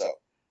fighter.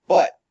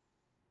 But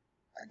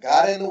I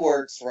got it in the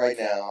works right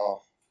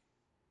now.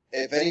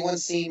 If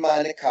anyone's seen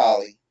my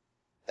Nikali,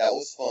 that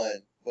was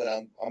fun. But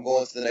I'm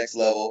going to the next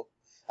level.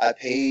 I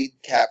paid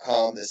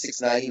Capcom the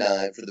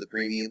 $6.99 for the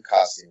premium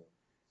costume,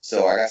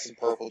 so I got some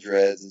purple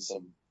dreads and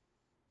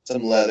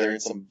some leather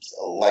and some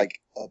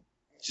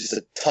just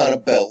a ton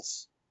of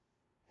belts.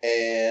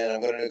 And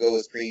I'm going to go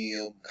with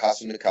premium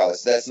costume Nikali.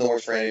 So that's no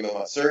worse for Anime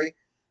Matsuri.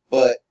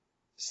 But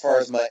as far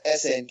as my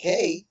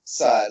SNK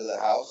side of the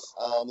house,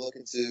 I'm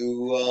looking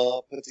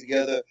to put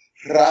together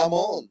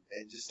Ramon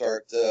and just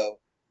start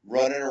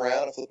running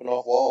around and flipping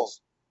off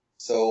walls.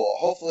 So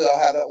hopefully I'll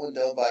have that one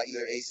done by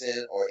either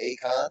ASIN or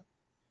A-Kon.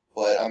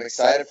 But I'm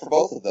excited for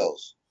both of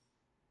those.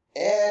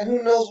 And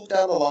who knows what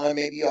down the line,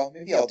 maybe I'll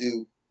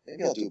do a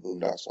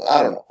Boondocks one.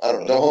 I don't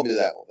know. Don't hold me to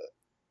that one, but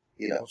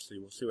We'll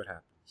see what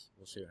happens.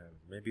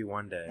 Maybe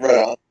one day. Right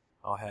on.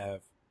 I'll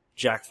have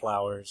Jack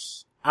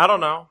Flowers. I don't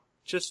know.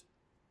 Just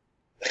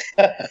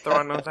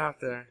throwing those out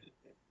there.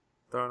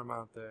 Throwing them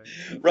out there.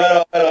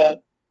 Right on.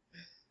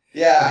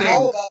 Yeah,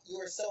 how about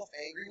yourself,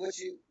 Angry? What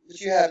you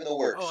have in the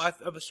works?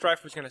 Oh, the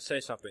Stryfe was going to say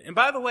something. And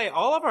by the way,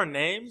 all of our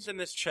names in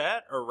this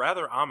chat are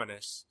rather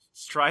ominous.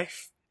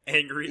 Stryfe,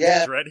 Angry,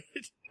 and Dreaded.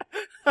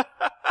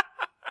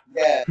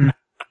 Yeah.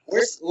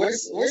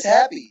 Where's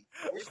Happy?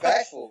 Where's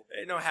Bashful?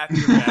 Ain't no happy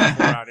or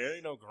bashful around here.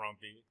 Ain't no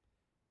grumpy.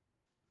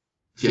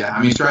 Yeah,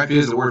 I mean, Stryfe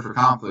is a word for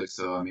conflict,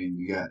 so, I mean,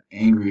 you got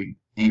angry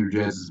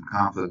dreads and some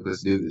conflict.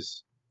 Let's do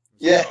this.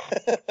 Yeah.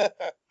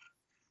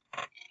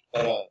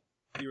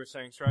 You were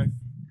saying, Stryfe?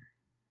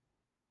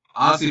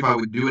 Honestly, if I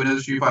would do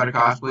another Street Fighter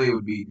cosplay, it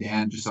would be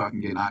Dan, just so I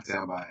can get knocked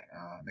out by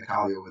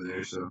Nikali over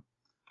there, so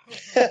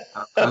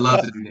I'd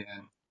love to do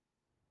Dan.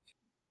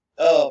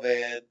 Oh,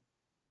 man.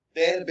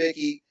 Dan and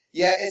Bicky.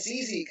 Yeah, it's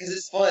easy because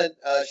it's fun.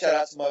 Shout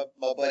out to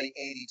my buddy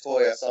Andy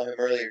Toy. I saw him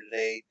earlier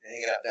today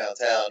hanging out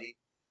downtown.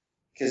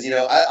 Because,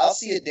 I'll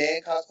see a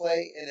Dan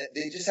cosplay, and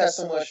they just have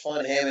so much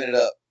fun hamming it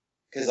up.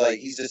 Because,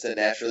 he's just a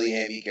naturally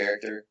hammy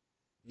character.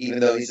 Even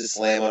though he's a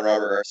slam on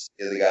Robert Garcia,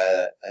 the guy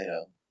that,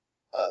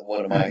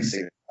 one of my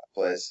signature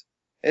plays.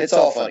 It's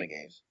all fun and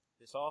games.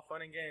 It's all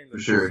fun and games For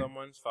sure. until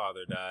someone's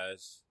father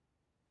dies.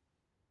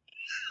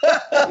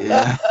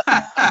 Yeah.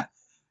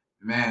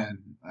 Man,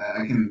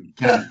 I can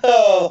count.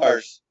 Oh,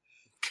 harsh.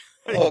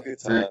 Oh, good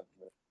time.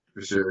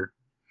 For sure.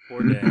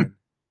 Poor Dan.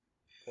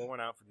 Pour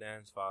one out for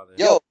Dan's father.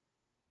 Yo.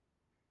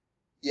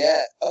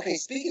 Yeah, okay,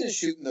 speaking of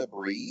shooting the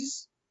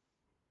breeze,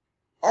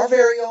 our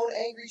very own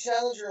Angry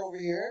Challenger over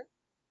here,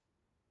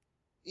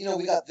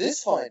 we got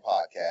this fine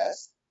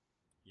podcast.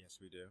 Yes,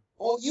 we do.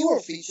 Well, you were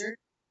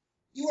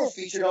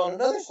featured on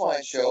another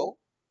fine show.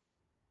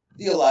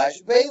 The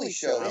Elijah Bailey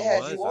Show. They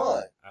had you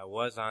on. I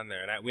was on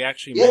there, and we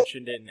actually Yep.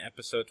 mentioned it in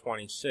episode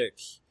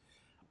 26.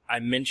 I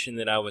mentioned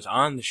that I was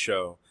on the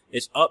show.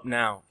 It's up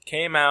now.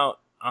 Came out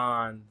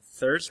on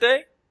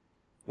Wednesday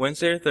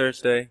or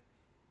Thursday,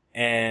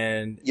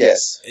 and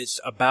Yes. it's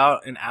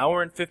about an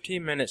hour and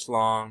 15 minutes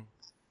long,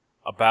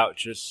 about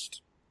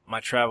just my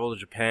travel to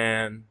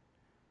Japan,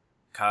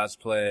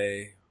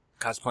 cosplaying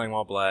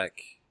while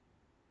black,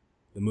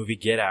 the movie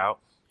Get Out,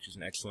 which is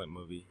an excellent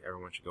movie.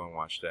 Everyone should go and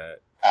watch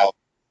that. Out.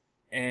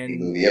 And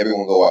Movie.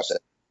 Everyone go watch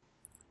that.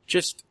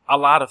 just a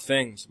lot of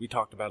things. We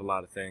talked about a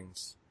lot of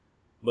things,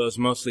 but it was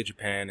mostly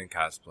Japan and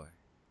cosplay,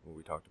 what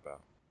we talked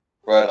about.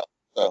 Right on.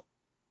 So,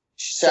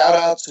 shout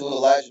out to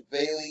Elijah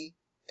Bailey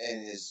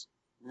and his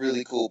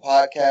really cool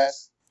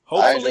podcast.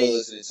 I enjoy Hopefully,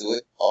 listening to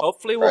it.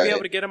 hopefully we'll be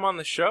able to get him on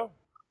the show.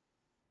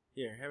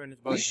 Here, him and his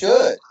buddy. We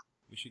should.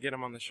 We should get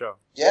him on the show.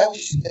 Yeah, we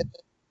should.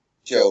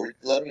 Joe,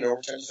 let him know.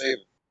 Return the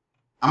favor.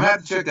 I'm going to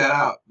have to check that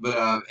out.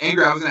 But,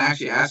 Angry, I was going to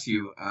actually ask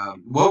you,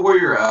 what were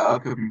your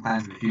upcoming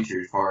plans in the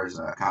future as far as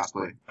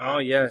cosplay? Oh,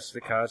 yes,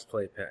 the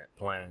cosplay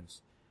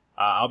plans.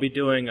 I'll be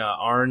doing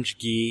Orange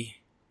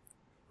Gi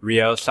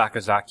Ryo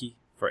Sakazaki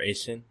for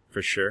Asen,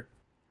 for sure.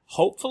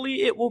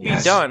 Hopefully it will be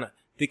done.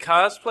 The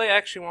cosplay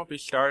actually won't be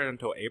started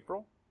until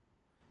April.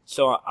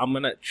 So I'm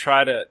going to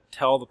try to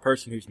tell the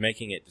person who's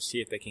making it to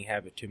see if they can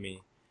have it to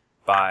me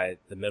by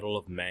the middle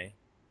of May,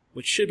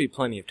 which should be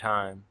plenty of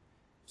time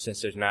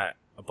since there's not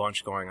a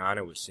bunch going on,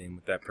 it would seem,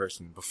 with that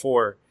person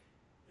before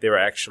they were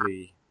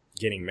actually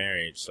getting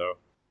married. So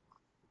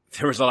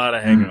there was a lot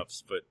of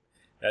hang-ups, but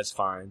that's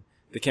fine.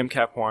 The Kim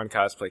Cap Hwan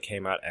cosplay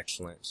came out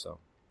excellent, so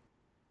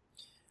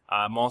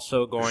I'm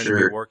also going to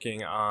be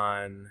working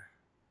on...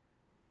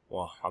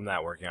 Well, I'm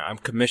not working on...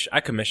 I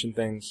commission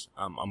things.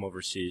 I'm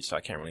overseas, so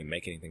I can't really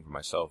make anything for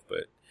myself,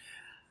 but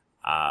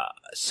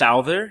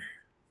Souther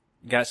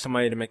got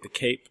somebody to make the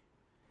cape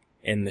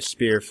and the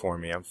spear for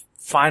me. I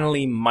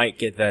finally might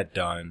get that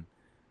done.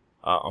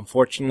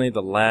 Unfortunately,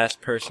 the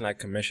last person I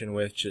commissioned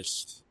with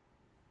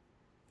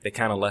they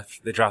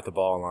dropped the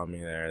ball on me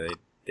there.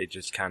 They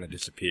just kind of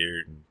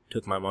disappeared and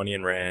took my money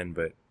and ran,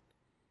 but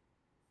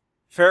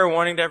fair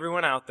warning to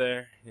everyone out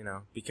there,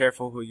 be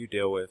careful who you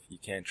deal with. You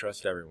can't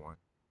trust everyone.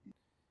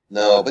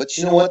 No, but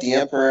you know what? The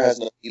Emperor has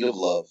no need of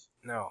love.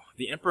 No,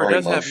 the Emperor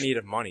does have need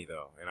of money,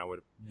 though, and I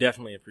would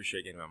definitely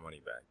appreciate getting my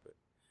money back. But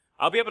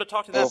I'll be able to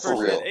talk to that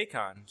person at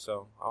Akon,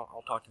 so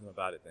I'll talk to him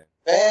about it then.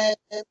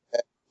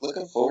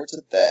 Looking forward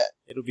to that.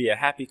 It'll be a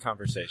happy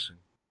conversation.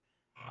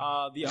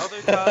 The other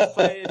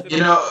cosplays that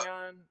I'm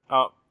working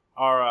on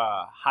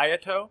are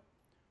Hayato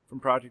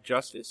from Project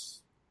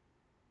Justice,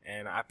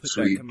 and I put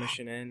that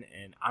commission in,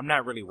 and I'm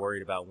not really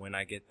worried about when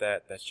I get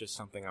that. That's just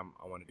something I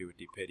want to do with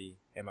D-Pity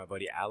and my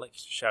buddy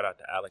Alex. Shout out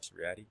to Alex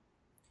Riatti.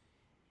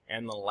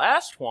 And the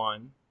last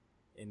one,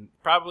 and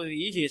probably the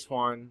easiest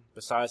one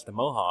besides the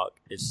Mohawk,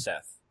 is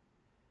Seth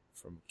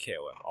from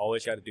KOF.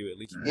 Always got to do at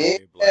least one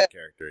new black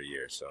character a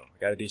year, so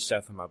I got to do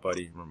Seth and my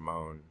buddy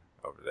Ramon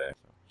over there.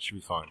 So it should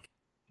be fun.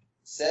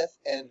 Seth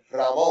and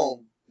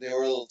Ramon, they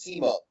were a little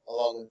team up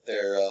along with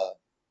their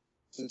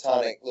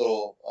plutonic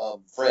little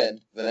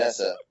friend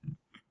Vanessa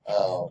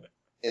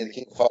in the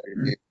King of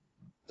Fighters.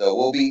 So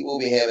we'll be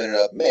hamming it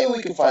up. Maybe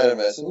we can find a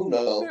Vanessa. Who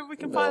knows? Maybe we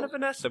can find a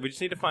Vanessa. We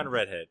just need to find a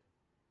redhead.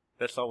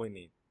 That's all we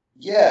need.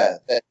 Yeah,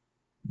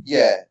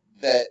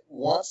 that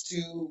wants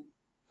to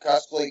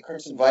cosplay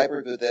Crimson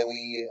Viper, but then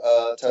we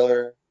tell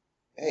her,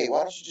 hey, why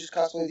don't you just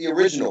cosplay the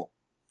original?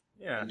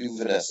 Yeah. And do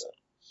Vanessa.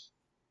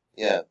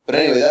 Yeah, but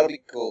anyway, that'll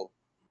be cool.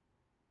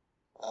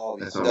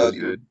 That's always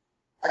good.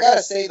 I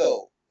gotta say,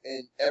 though,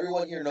 and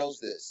everyone here knows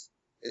this,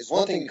 it's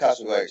one thing to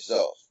cosplay by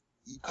yourself.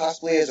 You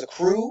cosplay as a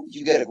crew,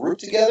 you get a group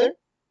together,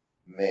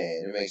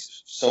 man, it makes it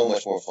so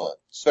much more fun,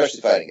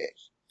 especially fighting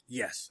games.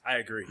 Yes, I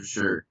agree. For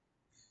sure.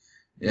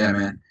 Yeah,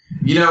 man.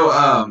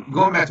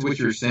 Going back to what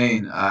you were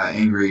saying,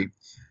 Angry,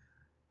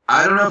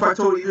 I don't know if I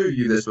told either of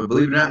you this, but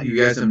believe it or not, you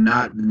guys have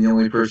not been the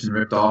only person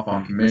ripped off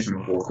on commission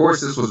before. Of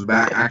course, this was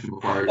back actually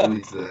before I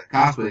released the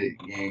cosplay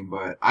game,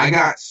 but I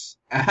got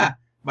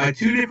by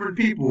two different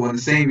people in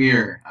the same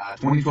year.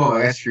 2012,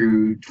 I got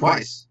screwed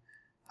twice.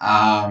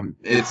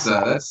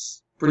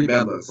 That's pretty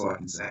bad luck, that's all I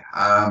can say.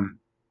 I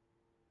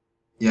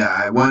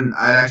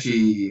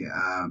actually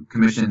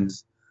commissioned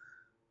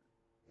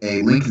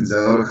a Lincoln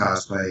Zelda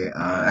cosplay,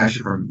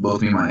 actually from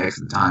both me and my ex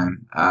at the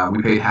time.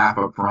 We paid half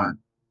up front.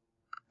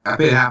 I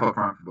paid half up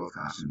front for both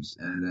costumes,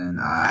 and then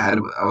I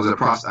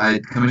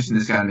commissioned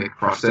this guy to make a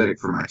prosthetic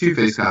for my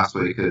Two-Face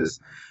cosplay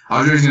because I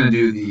was originally going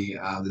to do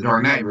the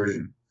Dark Knight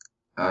version,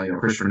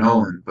 Christopher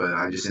Nolan, but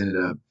I just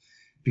ended up,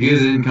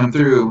 because it didn't come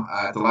through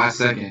at the last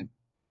second,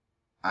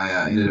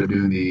 I ended up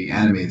doing the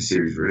animated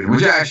series version,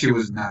 which actually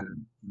was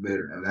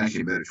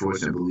actually a better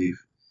choice, I believe.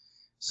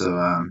 So,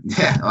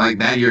 like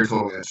that year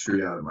total got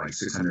screwed out at like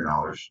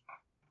 $600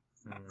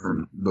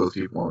 from both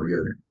people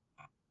altogether.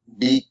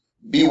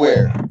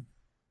 Beware.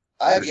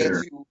 I have yet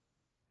to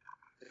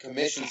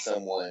commission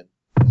someone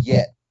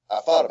yet. I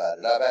thought about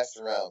it. I've asked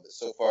around, but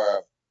so far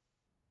I've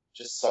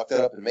just sucked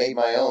it up and made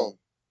my own,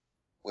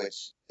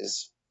 which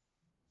is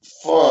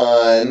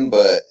fun,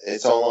 but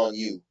it's all on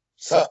you.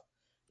 So,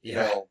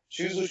 Yeah.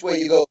 choose which way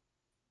you go.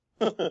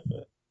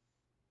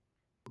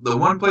 The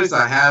one place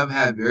I have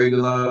had very good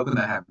luck and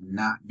I have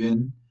not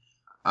been,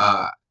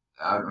 uh,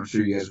 I'm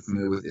sure you guys are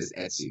familiar with, is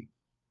Etsy.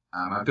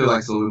 I feel like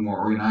it's a little bit more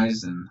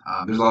organized, and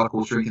there's a lot of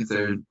cool trinkets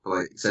there, for,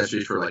 like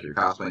accessories for like your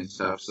cosplay and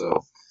stuff.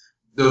 So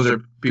those are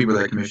people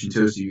that commission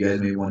too. So you guys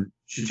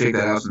should check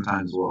that out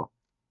sometime as well.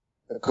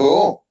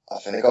 Cool. I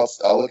think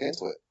I'll look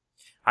into it.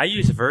 I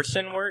use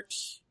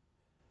VersionWorks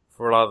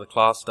for a lot of the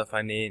cloth stuff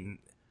I need. And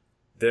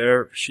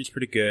she's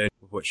pretty good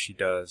with what she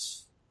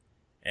does.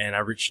 And I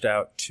reached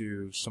out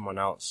to someone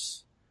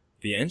else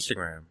via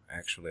Instagram,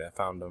 actually. I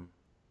found them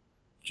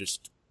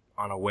just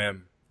on a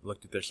whim,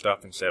 looked at their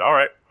stuff and said, all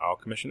right, I'll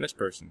commission this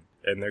person.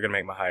 And they're going to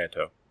make my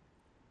Hayato.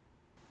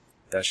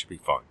 That should be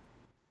fun.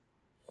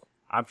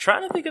 I'm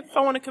trying to think if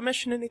I want to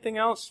commission anything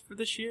else for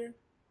this year.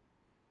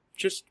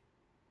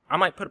 I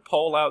might put a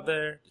poll out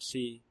there to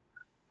see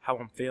how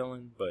I'm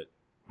feeling, but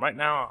right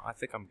now I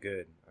think I'm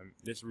good.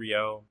 This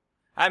Rio.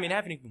 I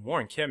haven't even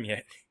worn Kim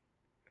yet.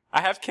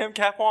 I have Kim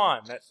Cap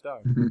on. That's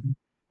done.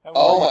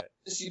 Oh my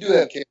goodness, you do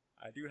have Kim.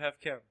 I do have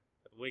Kim.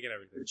 The wig and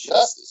everything. For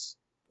justice.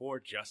 For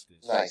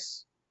justice.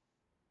 Nice.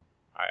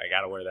 I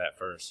gotta wear that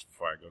first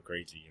before I go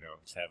crazy,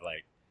 Just have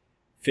like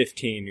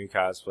 15 new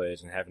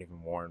cosplays and haven't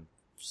even worn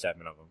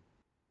 7 of them.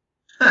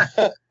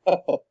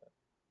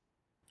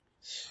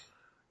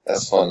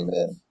 That's funny,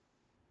 man.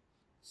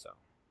 So,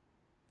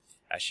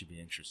 that should be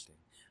interesting.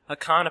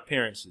 Con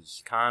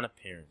appearances.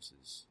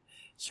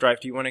 Stryfe,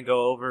 do you want to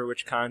go over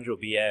which cons you'll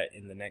be at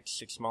in the next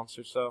 6 months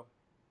or so?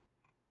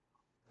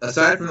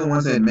 Aside from the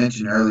ones I had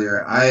mentioned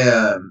earlier,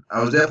 I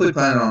was definitely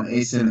planning on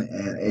ASIN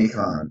and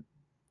ACON.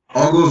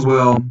 All goes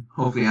well.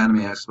 Hopefully, Anime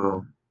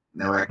Expo.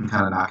 That way I can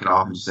kind of knock it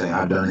off and just say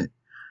I've done it.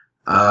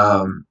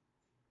 I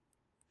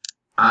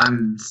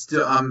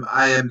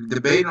am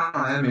debating on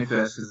Anime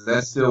Fest because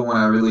that's still one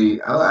I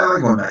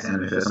like going back to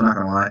Anime Fest. I'm not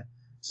gonna lie.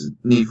 It's a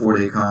neat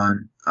 4-day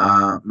con.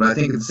 But I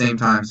think at the same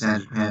time,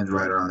 San Japan's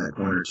right around that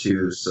corner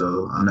too,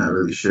 so I'm not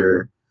really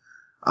sure.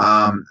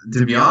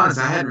 To be honest,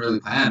 I hadn't really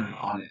planned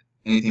on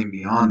anything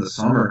beyond the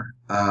summer,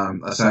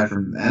 aside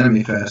from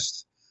Anime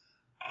Fest.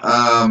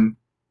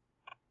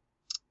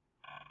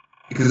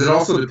 Because it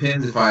also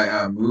depends if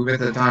I move at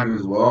that time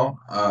as well,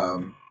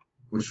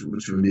 which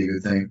would be a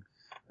good thing.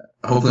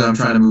 Hopefully, I'm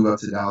trying to move up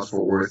to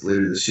Dallas-Fort Worth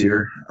later this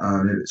year.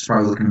 It's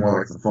probably looking more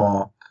like the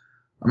fall.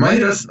 I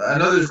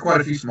know there's quite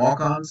a few small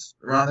cons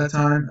around that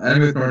time.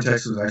 Anime with North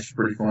Texas was actually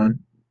pretty fun.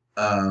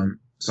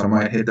 So I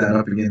might hit that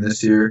up again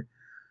this year.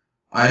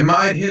 I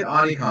might hit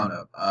Onicon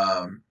up.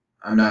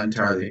 I'm not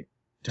entirely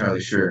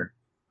sure.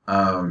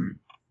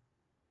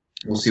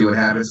 We'll see what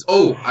happens.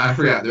 Oh, I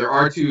forgot. There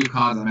are 2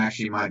 cons I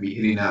actually might be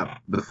hitting up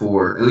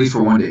before, at least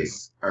for one day,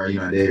 or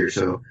a day or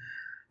so,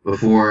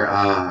 before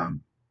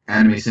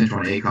Anime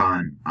Central and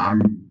ACON.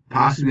 I'm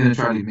possibly going to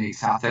try to make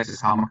South Texas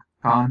Comic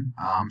Con.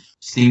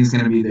 Sting's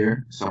going to be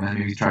there, so I'm going to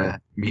maybe try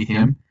to meet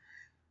him.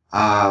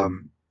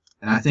 And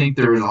I think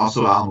there is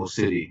also Alamo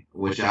City,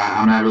 which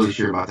I'm not really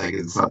sure about that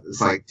because it's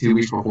like 2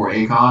 weeks before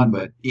ACON,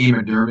 but Ian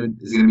McDermott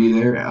is going to be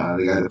there,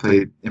 the guy that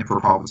played Emperor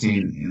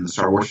Palpatine in the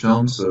Star Wars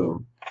films,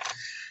 so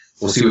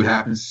we'll see what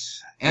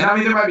happens. And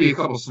there might be a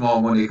couple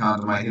small one-day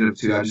cons I might hit up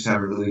too. I just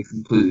haven't really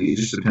completely, it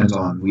just depends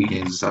on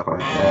weekends and stuff like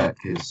that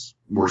because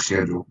we're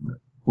scheduled. But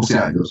we'll see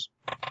how it goes.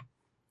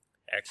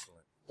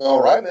 Excellent.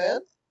 All right, man.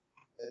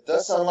 It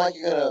does sound like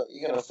you're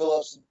gonna fill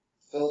up some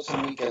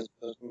weekends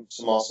with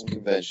some awesome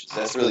conventions.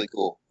 That's really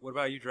cool. What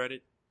about you,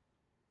 Dreaded?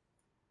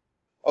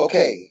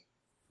 Okay,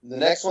 the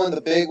next one, the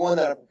big one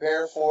that I'm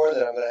preparing for,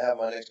 that I'm gonna have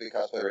my next big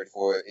cosplay ready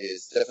for,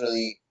 is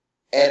definitely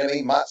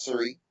Anime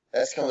Matsuri.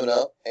 That's coming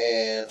up,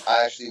 and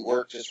I actually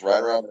work just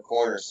right around the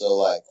corner.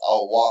 So I'll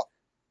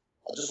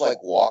just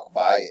walk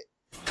by it,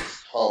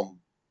 just hum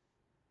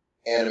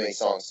anime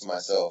songs to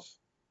myself.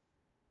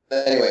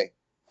 But anyway,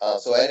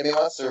 so Anime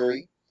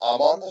Matsuri. I'm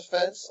on the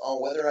fence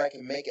on whether I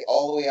can make it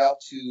all the way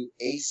out to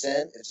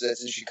ASEN.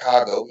 That's in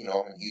Chicago.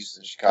 I'm in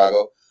Houston,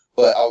 Chicago.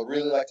 But I would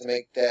really like to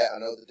make that. I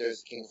know that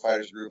there's a King of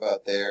Fighters group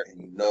out there,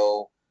 and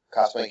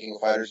cosplaying King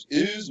of Fighters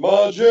is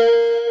my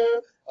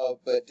jam.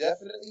 But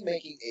definitely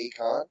making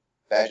ACON.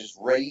 Badges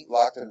ready,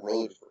 locked, and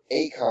loaded for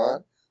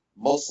ACON.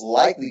 Most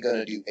likely going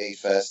to do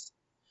A-Fest.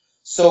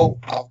 So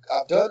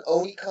I've done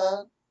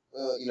Onicon.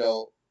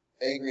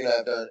 Angry and I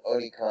have done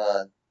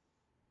Onicon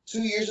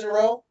 2 years in a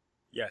row.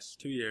 Yes,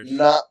 2 years.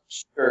 Not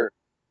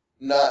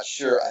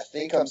sure. I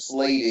think I'm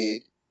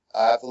slated.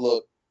 I have to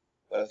look,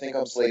 but I think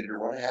I'm slated to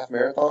run a half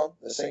marathon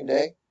the same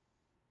day.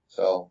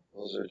 So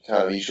those are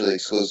kind of mutually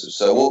exclusive.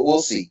 So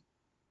we'll see.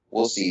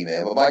 We'll see,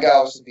 man. But my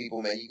God, with some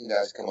people, man, you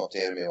guys come up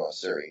to Anime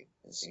Matsuri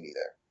and see me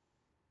there.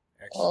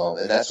 Excellent.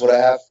 And that's what I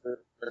have for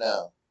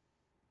now.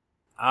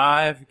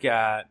 I've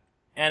got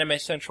Anime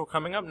Central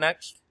coming up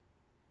next,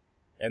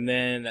 and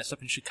then that's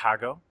up in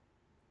Chicago.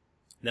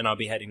 Then I'll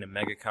be heading to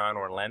MegaCon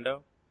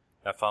Orlando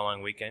that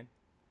following weekend,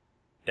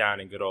 down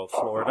in good old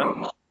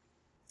Florida.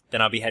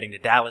 Then I'll be heading to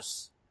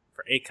Dallas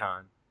for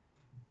ACON.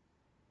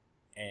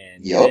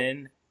 And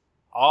then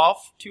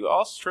off to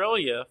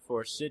Australia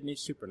for Sydney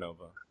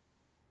Supernova.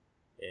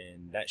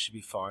 And that should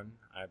be fun.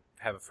 I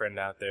have a friend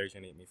out there who's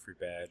going to get me a free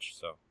badge,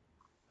 so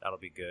that'll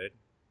be good.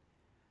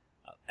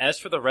 As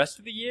for the rest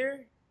of the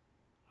year,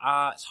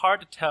 it's hard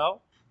to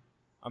tell.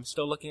 I'm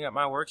still looking at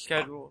my work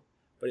schedule,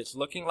 but it's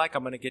looking like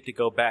I'm going to get to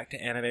go back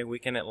to Anime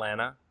Week in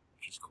Atlanta,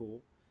 which is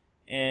cool.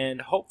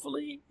 And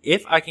hopefully,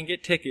 if I can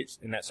get tickets,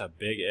 and that's a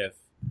big if,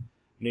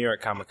 New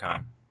York Comic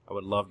Con. I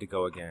would love to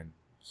go again.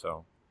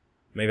 So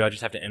maybe I'll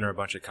just have to enter a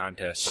bunch of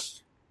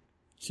contests.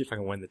 See if I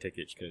can win the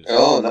tickets, because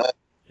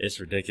it's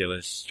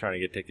ridiculous trying to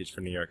get tickets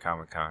for New York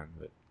Comic Con.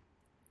 But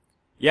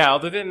yeah,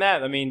 other than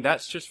that, I mean,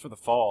 that's just for the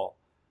fall.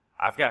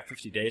 I've got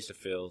 50 days to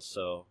fill,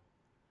 so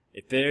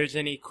if there's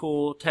any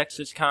cool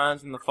Texas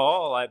cons in the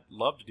fall, I'd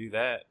love to do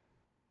that.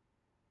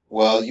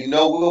 Well, you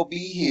know we'll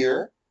be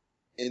here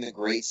in the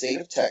great state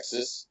of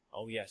Texas.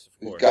 Oh, yes, of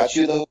course. We've got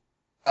you the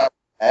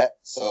at,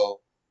 so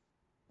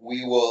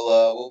we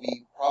will.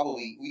 We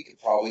could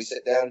probably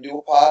sit down and do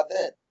a pod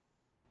then.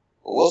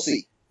 But we'll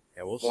see.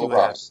 Yeah, we'll see what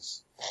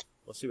happens.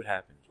 We'll see what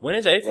happens. When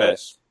is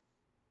A-Fest?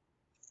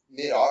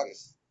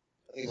 Mid-August.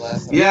 I think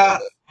last time. Yeah,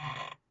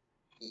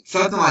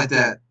 something like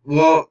that.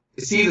 Well,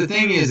 see, the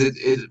thing is,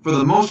 it for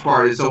the most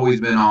part, it's always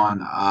been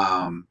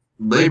on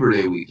Labor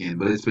Day weekend,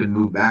 but it's been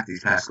moved back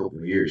these past couple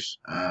of years.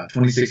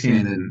 2016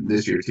 and then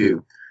this year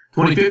too.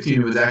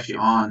 2015 was actually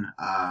on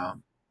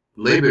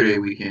Labor Day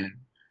weekend,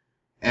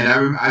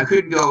 and I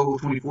couldn't go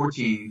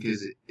 2014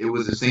 because it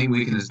was the same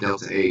weekend as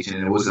Delta H,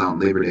 and it wasn't on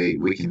Labor Day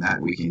weekend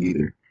that weekend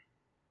either.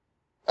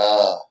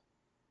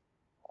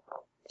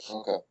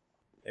 Okay.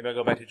 Maybe I'll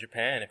go back to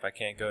Japan if I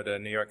can't go to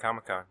New York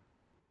Comic Con.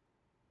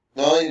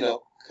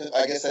 No,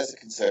 I guess that's a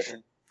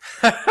concession.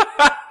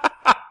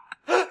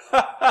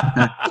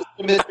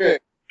 Mr.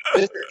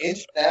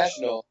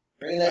 International,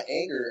 bring that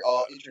anger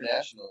all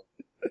international.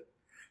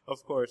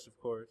 Of course.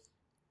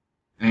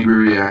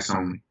 Angry reacts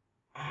only.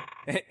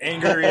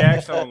 Angry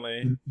reacts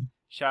only.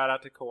 Shout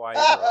out to Kawaii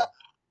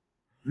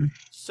Bro.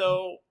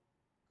 So,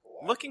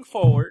 looking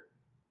forward,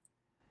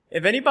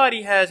 if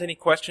anybody has any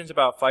questions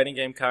about fighting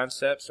game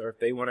concepts or if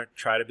they want to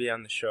try to be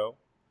on the show,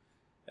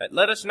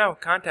 let us know.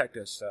 Contact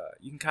us.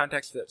 You can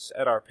contact us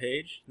at our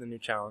page, The New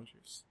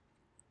Challengers.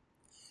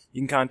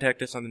 You can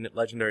contact us on the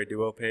Legendary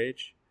Duo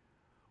page,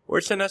 or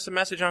send us a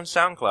message on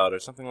SoundCloud or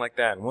something like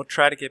that, and we'll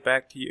try to get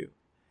back to you.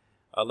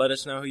 Let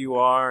us know who you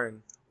are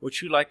and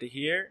what you'd like to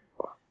hear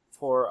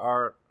for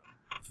our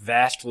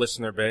vast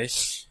listener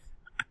base.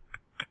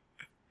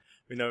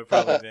 We know we've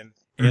probably been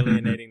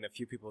alienating the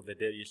few people that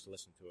did used to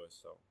listen to us.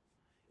 So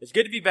it's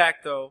good to be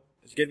back, though.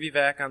 It's good to be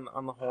back on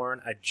the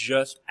horn. I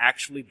just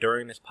actually,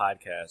 during this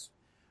podcast,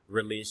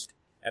 released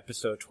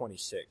episode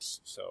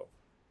 26. So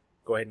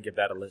go ahead and give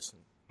that a listen.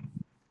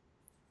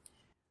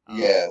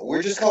 Yeah,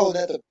 we're just calling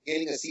that the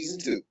beginning of season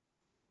 2.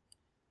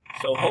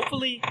 So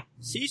hopefully,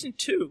 season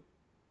 2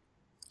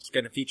 is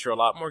going to feature a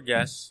lot more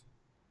guests,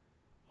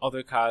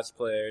 other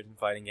cosplayers and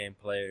fighting game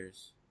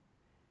players,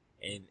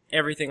 and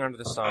everything under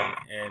the sun.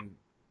 And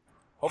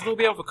hopefully we'll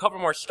be able to cover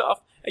more stuff.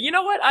 And you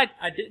know what?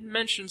 I didn't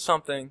mention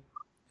something.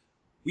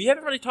 We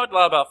haven't really talked a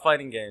lot about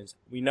fighting games.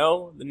 We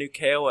know the new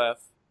KOF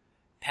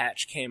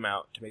patch came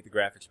out to make the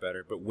graphics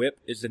better, but Whip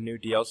is the new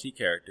DLC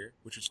character,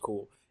 which is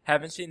cool.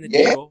 Haven't seen the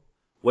Deagle.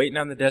 Waiting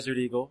on the Desert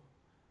Eagle.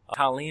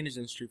 Colleen is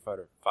in Street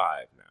Fighter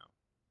 5 now.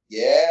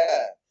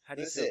 Yeah. How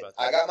do you feel about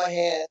that? I got my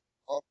hand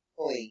on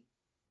Colleen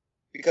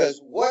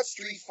because what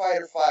Street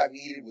Fighter 5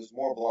 needed was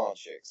more blonde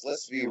chicks.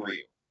 Let's be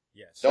real.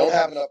 Yes. Don't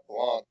have enough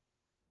blonde.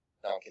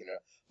 No, I'm kidding.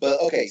 But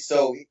okay,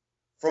 so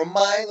from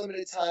my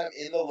limited time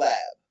in the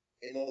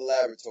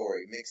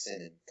laboratory,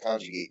 mixing and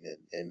conjugating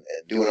and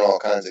doing all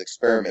kinds of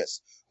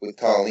experiments with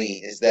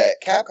Colleen, is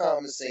that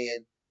Capcom is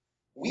saying,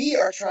 we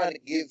are trying to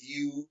give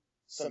you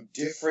some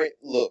different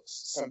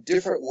looks, some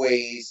different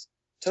ways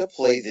to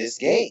play this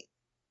game.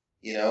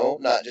 You know,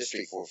 not just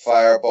straightforward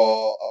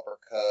fireball,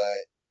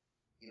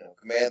 uppercut,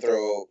 command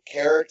throw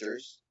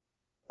characters.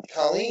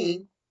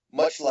 Colleen,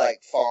 much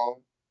like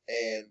Fong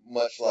and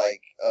much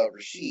like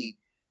Rashid,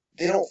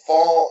 they don't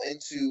fall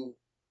into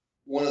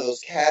one of those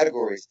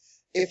categories.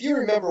 If you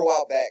remember a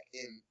while back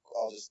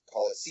I'll just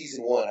call it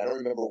season 1, I don't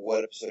remember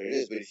what episode it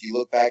is, but if you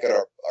look back at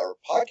our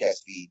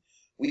podcast feed,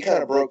 we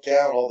kind of broke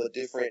down all the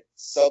different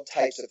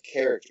subtypes of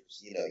characters.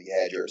 You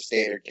had your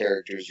standard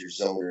characters, your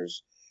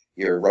zoners,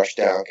 your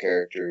rushdown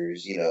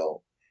characters,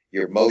 your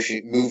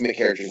movement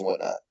characters and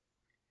whatnot.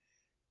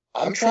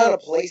 I'm trying to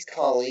place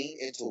Colleen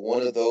into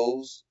one of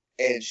those,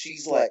 and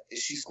she's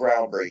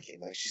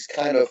groundbreaking. Like, she's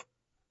kind of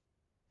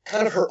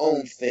her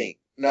own thing.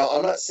 Now,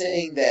 I'm not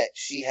saying that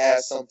she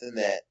has something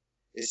that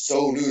is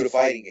so new to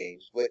fighting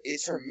games, but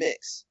it's her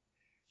mix.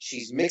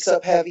 She's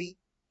mix-up heavy.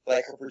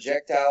 Like, her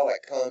projectile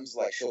that comes,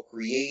 like, she'll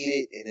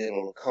create it, and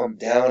it'll come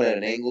down at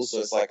an angle, so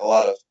it's like a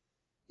lot of,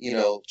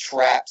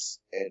 traps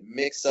and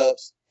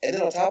mix-ups. And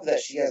then on top of that,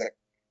 she has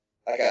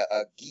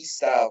a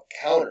Gi-style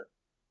counter,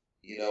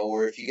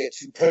 where if you get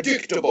too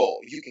predictable,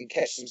 you can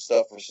catch some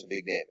stuff for some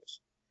big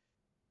damage.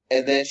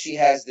 And then she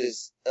has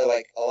this, a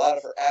lot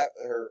of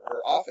her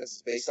offense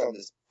is based on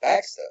this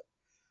back stuff.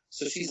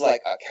 So she's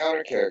like a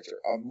counter character,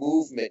 a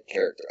movement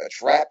character, a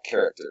trap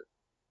character,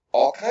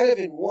 all kind of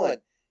in one.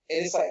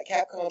 And it's like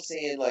Capcom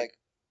saying, like,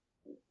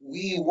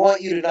 we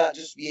want you to not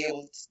just be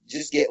able to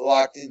just get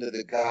locked into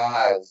the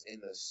guiles in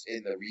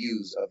the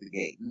Ryus of the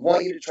game. We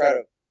want you to try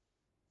to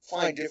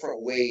find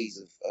different ways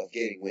of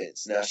getting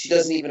wins. Now, she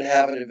doesn't even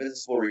have an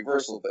invincible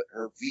reversal, but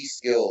her V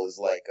skill is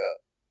like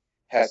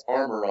has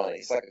armor on it.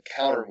 It's like a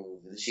counter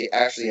move, and she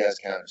actually has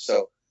counters.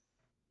 So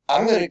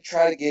I'm going to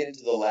try to get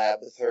into the lab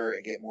with her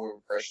and get more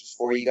impressions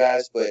for you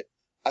guys, but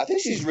I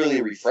think she's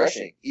really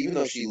refreshing, even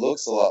though she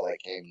looks a lot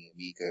like Cammy and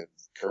Mika,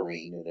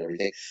 Kareen, and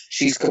everything.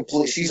 She's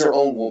her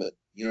own woman.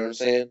 You know what I'm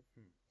saying?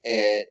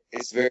 And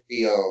it's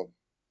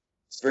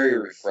very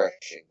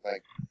refreshing.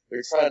 Like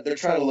they're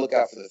trying to look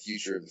out for the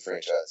future of the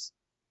franchise.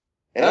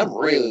 And I'm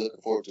really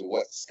looking forward to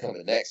what's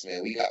coming next,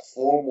 man. We got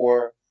 4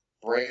 more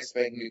brand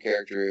spanking new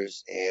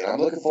characters, and I'm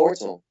looking forward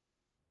to them.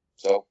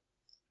 So,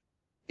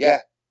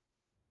 yeah,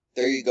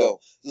 there you go.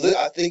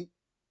 I think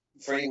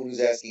for anyone who's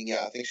asking,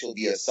 yeah, I think she'll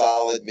be a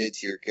solid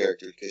mid-tier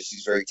character because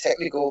she's very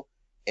technical,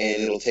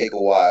 and it'll take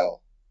a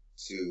while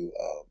to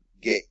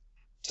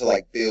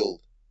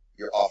build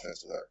your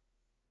offense with her.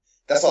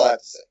 That's all I have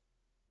to say.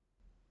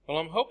 Well,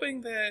 I'm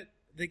hoping that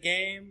the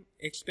game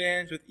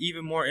expands with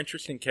even more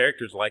interesting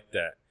characters like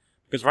that.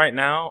 Because right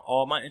now,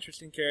 all my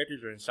interesting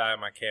characters are inside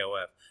my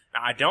KOF.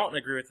 Now, I don't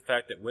agree with the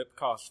fact that Whip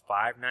costs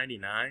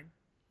 $5.99.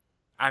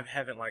 I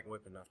haven't liked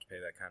Whip enough to pay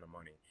that kind of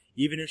money.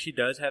 Even if she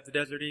does have the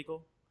Desert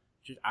Eagle,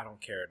 I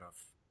don't care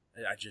enough.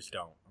 I just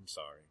don't. I'm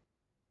sorry.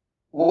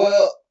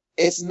 Well,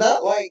 it's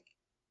not like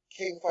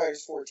King of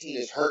Fighters 14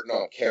 is hurting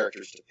on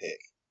characters to pick.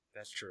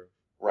 That's true.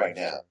 Right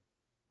now.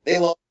 They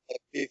launched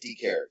like 50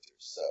 characters,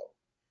 so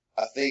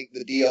I think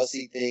the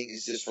DLC thing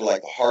is just for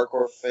like the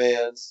hardcore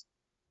fans,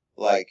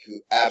 like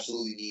who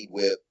absolutely need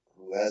Whip,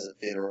 who hasn't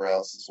been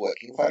around since what,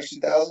 King of Fighters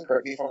 2000?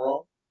 Correct me if I'm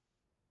wrong.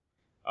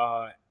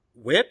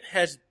 Whip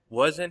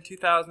was in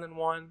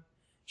 2001.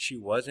 She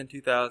was in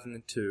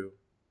 2002,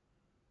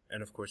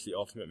 and of course the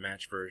Ultimate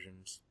Match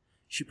versions.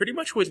 She pretty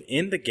much was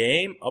in the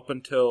game up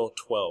until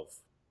 12.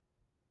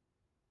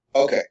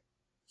 Okay.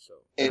 So,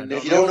 and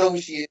if you don't know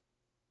who she is,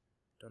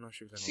 don't know if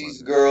she was in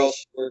she's a girl.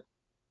 She worked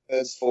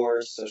Defense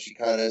Force, so she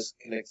kind of is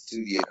connected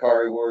to the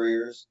Akari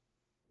Warriors,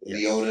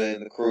 Leona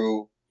and the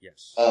crew.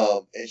 Yes.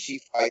 And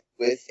she fights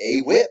with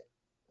a whip,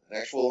 an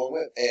actual long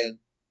whip, and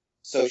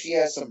so she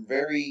has some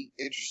very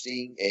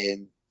interesting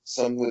and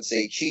some would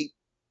say cheap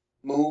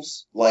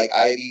moves, like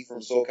Ivy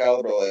from Soul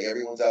Calibur. Like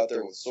everyone's out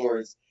there with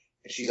swords,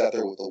 and she's out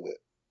there with a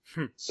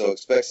whip. So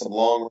expect some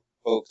long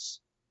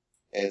pokes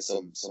and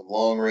some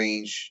long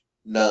range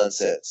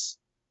nonsense.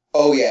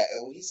 Oh yeah,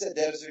 and when he said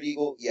Desert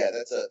Eagle, yeah,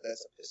 that's a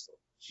pistol.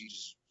 She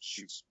just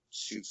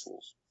shoots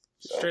fools.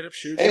 So, straight up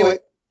shoots. Anyway,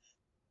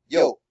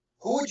 yo,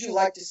 who would you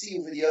like to see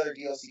with the other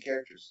DLC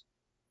characters?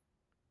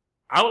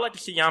 I would like to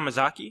see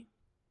Yamazaki,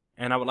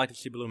 and I would like to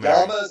see Blue Mary.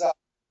 Yamazaki.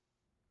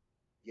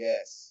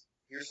 Yes.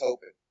 Here's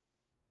hoping.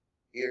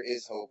 Here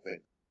is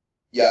hoping.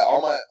 Yeah,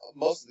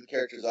 most of the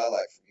characters I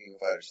like from King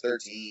of Fighters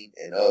 13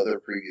 and other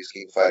previous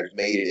King of Fighters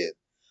made it in.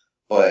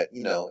 But,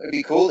 it'd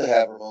be cool to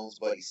have Ramon's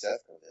buddy Seth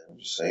come in. I'm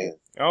just saying.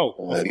 Oh, of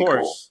course.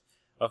 Cool.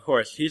 Of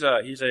course. He's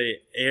a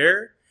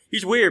air.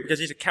 He's weird because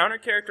he's a counter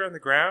character on the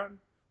ground,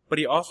 but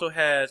he also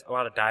has a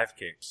lot of dive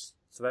kicks.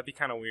 So that'd be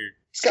kind of weird.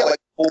 He's got like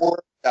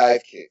 4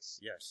 dive kicks.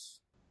 Yes.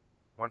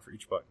 1 for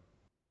each button.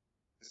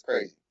 It's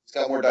crazy. He's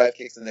got more dive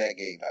kicks than that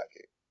game dive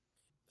kick.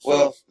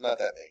 Well, not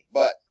that many,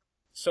 but.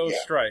 So, yeah.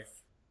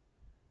 Stryfe,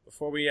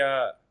 before we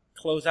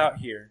close out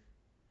here,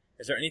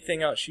 is there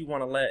anything else you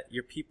want to let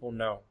your people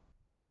know?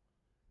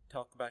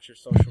 Talk about your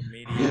social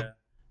media,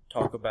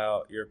 talk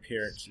about your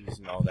appearances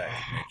and all that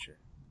good nature.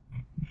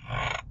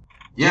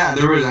 Yeah,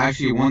 there was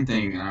actually one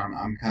thing, and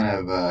I'm kind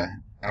of, I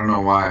don't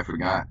know why I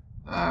forgot,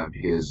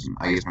 because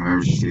I guess my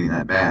memory's just getting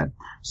that bad.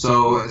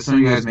 So, some of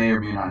you guys may or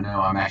may not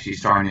know, I'm actually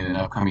starring in an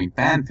upcoming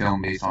fan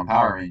film based on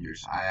Power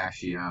Rangers. I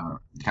actually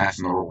cast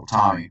in the role of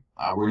Tommy.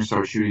 We're going to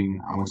start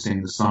shooting, I would say,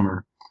 in the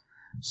summer.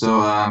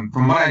 So,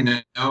 from what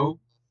I know,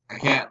 I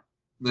can't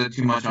let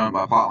too much on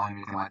about plotline or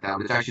anything like that,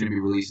 but it's actually going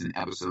to be released in an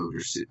episode,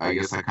 or I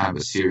guess like kind of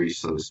a series,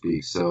 so to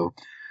speak. So,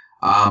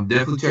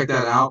 definitely check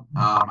that out.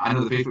 I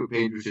know the Facebook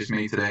page was just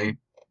made today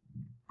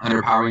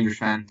under Power Rangers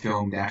Fan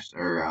Film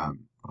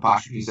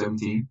apostrophe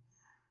 17.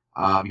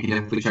 You can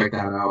definitely check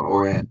that out,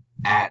 or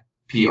at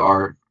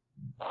PR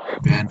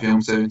Fan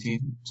Film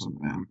 17.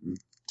 I'm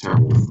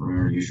terrible for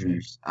remembering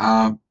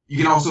usernames. You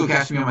can also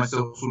catch me on my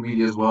social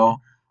media as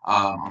well.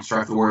 I'm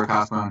Stryfe the Warrior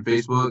Cosplay on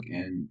Facebook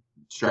and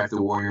Stryfe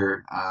the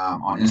Warrior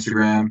on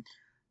Instagram.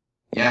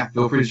 Yeah,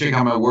 feel free to check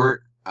out my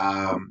work.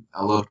 I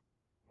love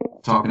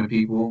talking to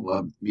people,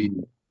 love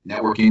meeting,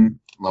 networking,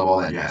 love all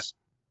that jazz.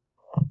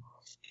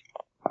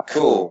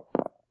 Cool.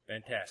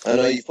 Fantastic. I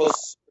know you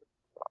post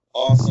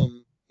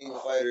awesome King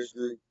of Fighters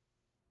group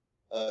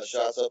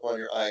shots up on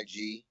your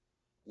IG,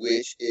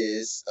 which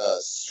is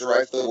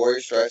Stryfe the Warrior,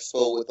 Stryfe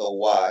spelled with a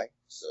Y.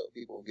 So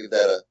people give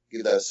that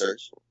a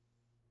search.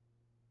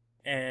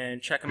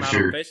 And check them out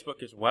on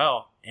Facebook as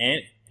well,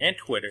 and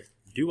Twitter.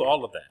 Do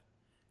all of that.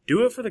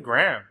 Do it for the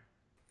gram.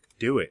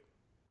 Do it.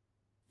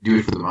 Do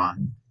it for the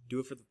Vine. Do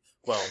it for the...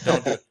 Well,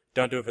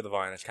 don't do it for the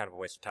Vine. That's kind of a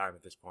waste of time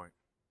at this point.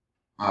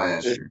 Oh, yeah,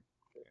 that's true.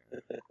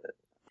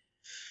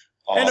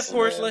 And of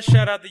course, let's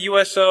shout out the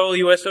USO.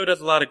 USO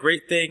does a lot of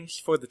great things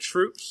for the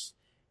troops,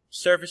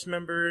 service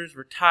members,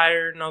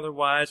 retired and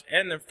otherwise,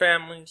 and their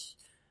families.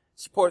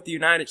 Support the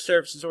United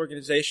Services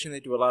Organization. They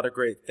do a lot of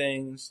great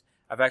things.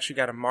 I've actually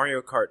got a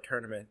Mario Kart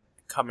tournament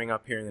coming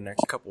up here in the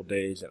next couple of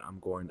days, and I'm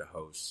going to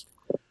host.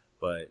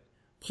 But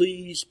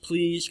please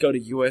go to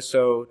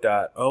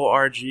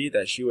uso.org.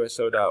 That's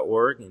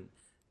uso.org, and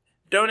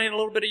donate a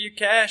little bit of your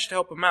cash to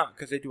help them out,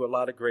 because they do a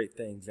lot of great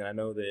things. And I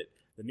know that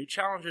the new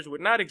challengers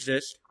would not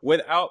exist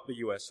without the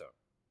USO.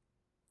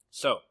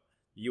 So,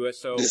 the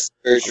USO, This is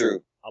very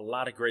true. a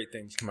lot of great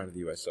things come out of the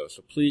USO.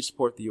 So please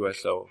support the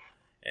USO,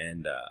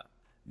 and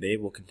they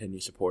will continue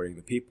supporting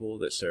the people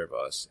that serve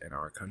us in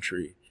our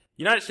country,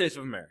 United States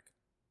of America.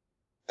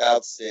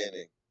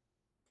 Outstanding.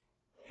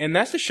 And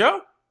that's the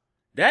show.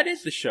 That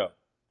is the show.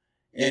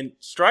 And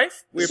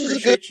Stryfe, we This was a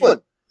appreciate good you.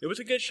 one. It was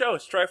a good show.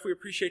 Stryfe, we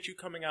appreciate you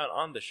coming out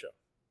on the show.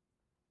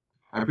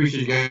 I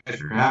appreciate you guys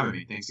for having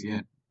me. Thanks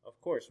again. Of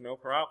course, no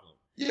problem.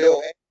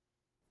 Yo,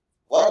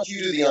 why don't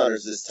you do the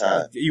honors this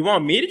time? You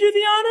want me to do the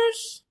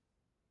honors?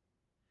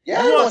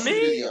 Yeah, You I want want you to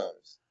me? do the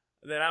honors.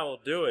 Then I will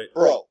do it.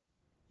 Bro,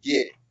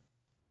 get it.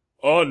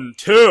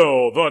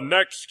 Until the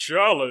next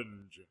challenge.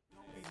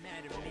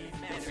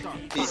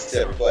 Peace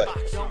to everybody.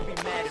 Don't be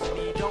mad at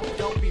me.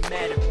 Don't be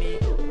mad at me.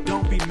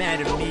 Don't be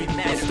mad at me.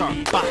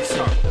 Start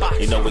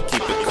boxing. You know we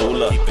keep it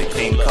cooler,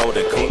 clean, cold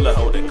and cooler.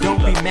 Don't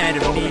be mad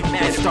at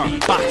me.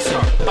 Start boxing.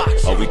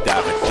 Oh, we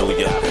diving through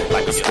ya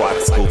like a squad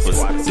of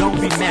scoopers. Don't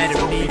be mad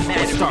at me.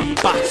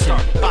 Start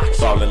boxing.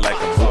 Falling like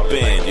a hoop